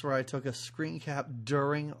once where I took a screen cap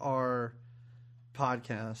during our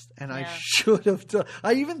podcast, and I should have done.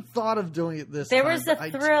 I even thought of doing it this time. There was a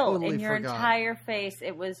thrill totally in your forgot. entire face.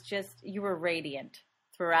 It was just, you were radiant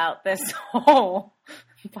throughout this whole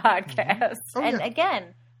podcast. Oh, and yeah.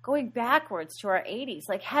 again, going backwards to our 80s,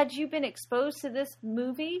 like, had you been exposed to this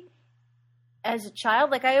movie as a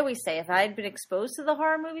child, like I always say, if I had been exposed to the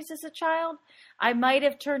horror movies as a child, I might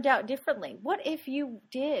have turned out differently. What if you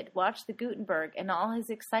did watch the Gutenberg and all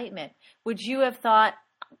his excitement? Would you have thought,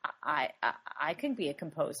 I can be a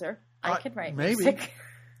composer. I can write music.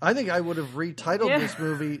 I think I would have retitled this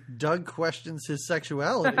movie "Doug Questions His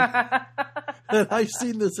Sexuality." And I've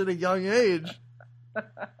seen this at a young age.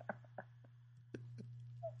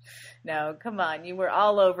 No, come on. You were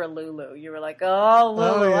all over Lulu. You were like, oh,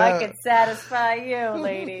 Lulu, yeah. I can satisfy you,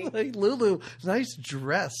 lady. Like, Lulu, nice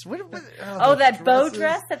dress. That bow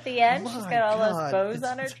dress at the end? She's got all God. those bows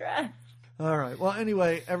on her dress. All right. Well,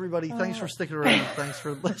 anyway, everybody, thanks for sticking around. Thanks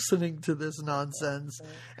for listening to this nonsense.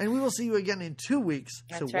 And we will see you again in 2 weeks.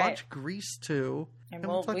 That's so right. watch Grease 2. And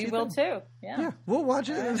we will too. Yeah, we'll watch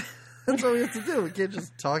it. And that's all we have to do. We can't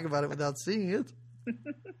just talk about it without seeing it.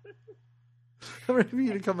 I'm ready for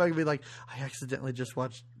you to come back and be like, I accidentally just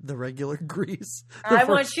watched the regular Grease. I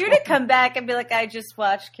want you to come back and be like, I just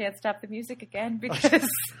watched Can't Stop the Music again because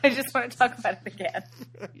I just want to talk about it again.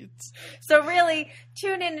 Right. So really,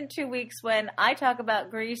 tune in 2 weeks when I talk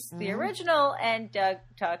about Grease, the original, and Doug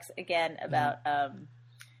talks again about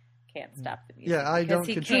Can't Stop the Music. Yeah, I don't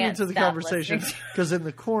contribute to the conversation because in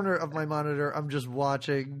the corner of my monitor, I'm just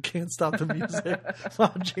watching Can't Stop the Music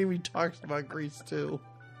while Jamie talks about Grease 2.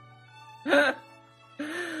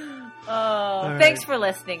 Thanks for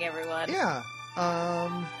listening, everyone. Yeah.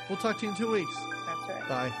 We'll talk to you in 2 weeks. That's right.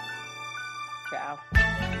 Bye. Ciao.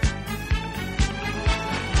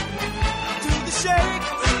 Do the shake,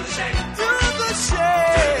 do the shake, do the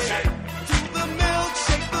shake, do the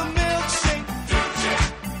milkshake, do the shake,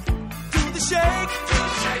 do the shake, do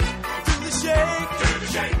the shake, do the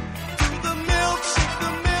shake, do the milkshake,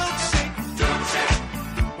 do the shake.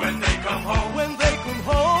 When they come home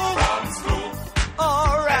from school,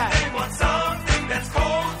 all right, and they want something that's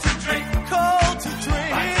cold to drink,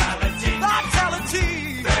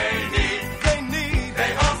 vitality, they need.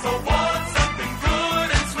 They also want something good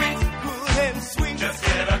and sweet. Just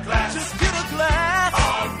get a glass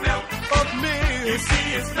of milk. You see,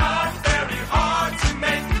 it's not very hard to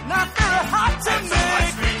make.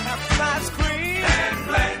 Have some ice cream and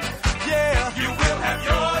blend. Yeah, you will have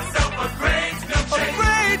yourself a great milkshake.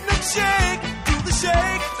 Do the shake, do the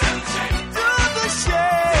shake, do the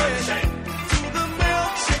shake, do the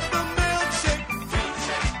milkshake, do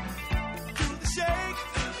the shake,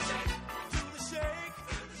 do the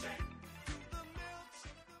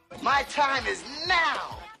shake. My time is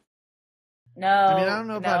now. No. I mean, I don't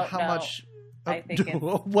know about how much. I think it's...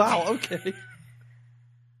 Wow, okay.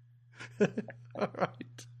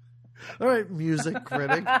 All right, music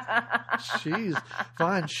critic. Jeez.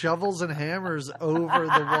 Fine, shovels and hammers over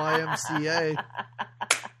the YMCA.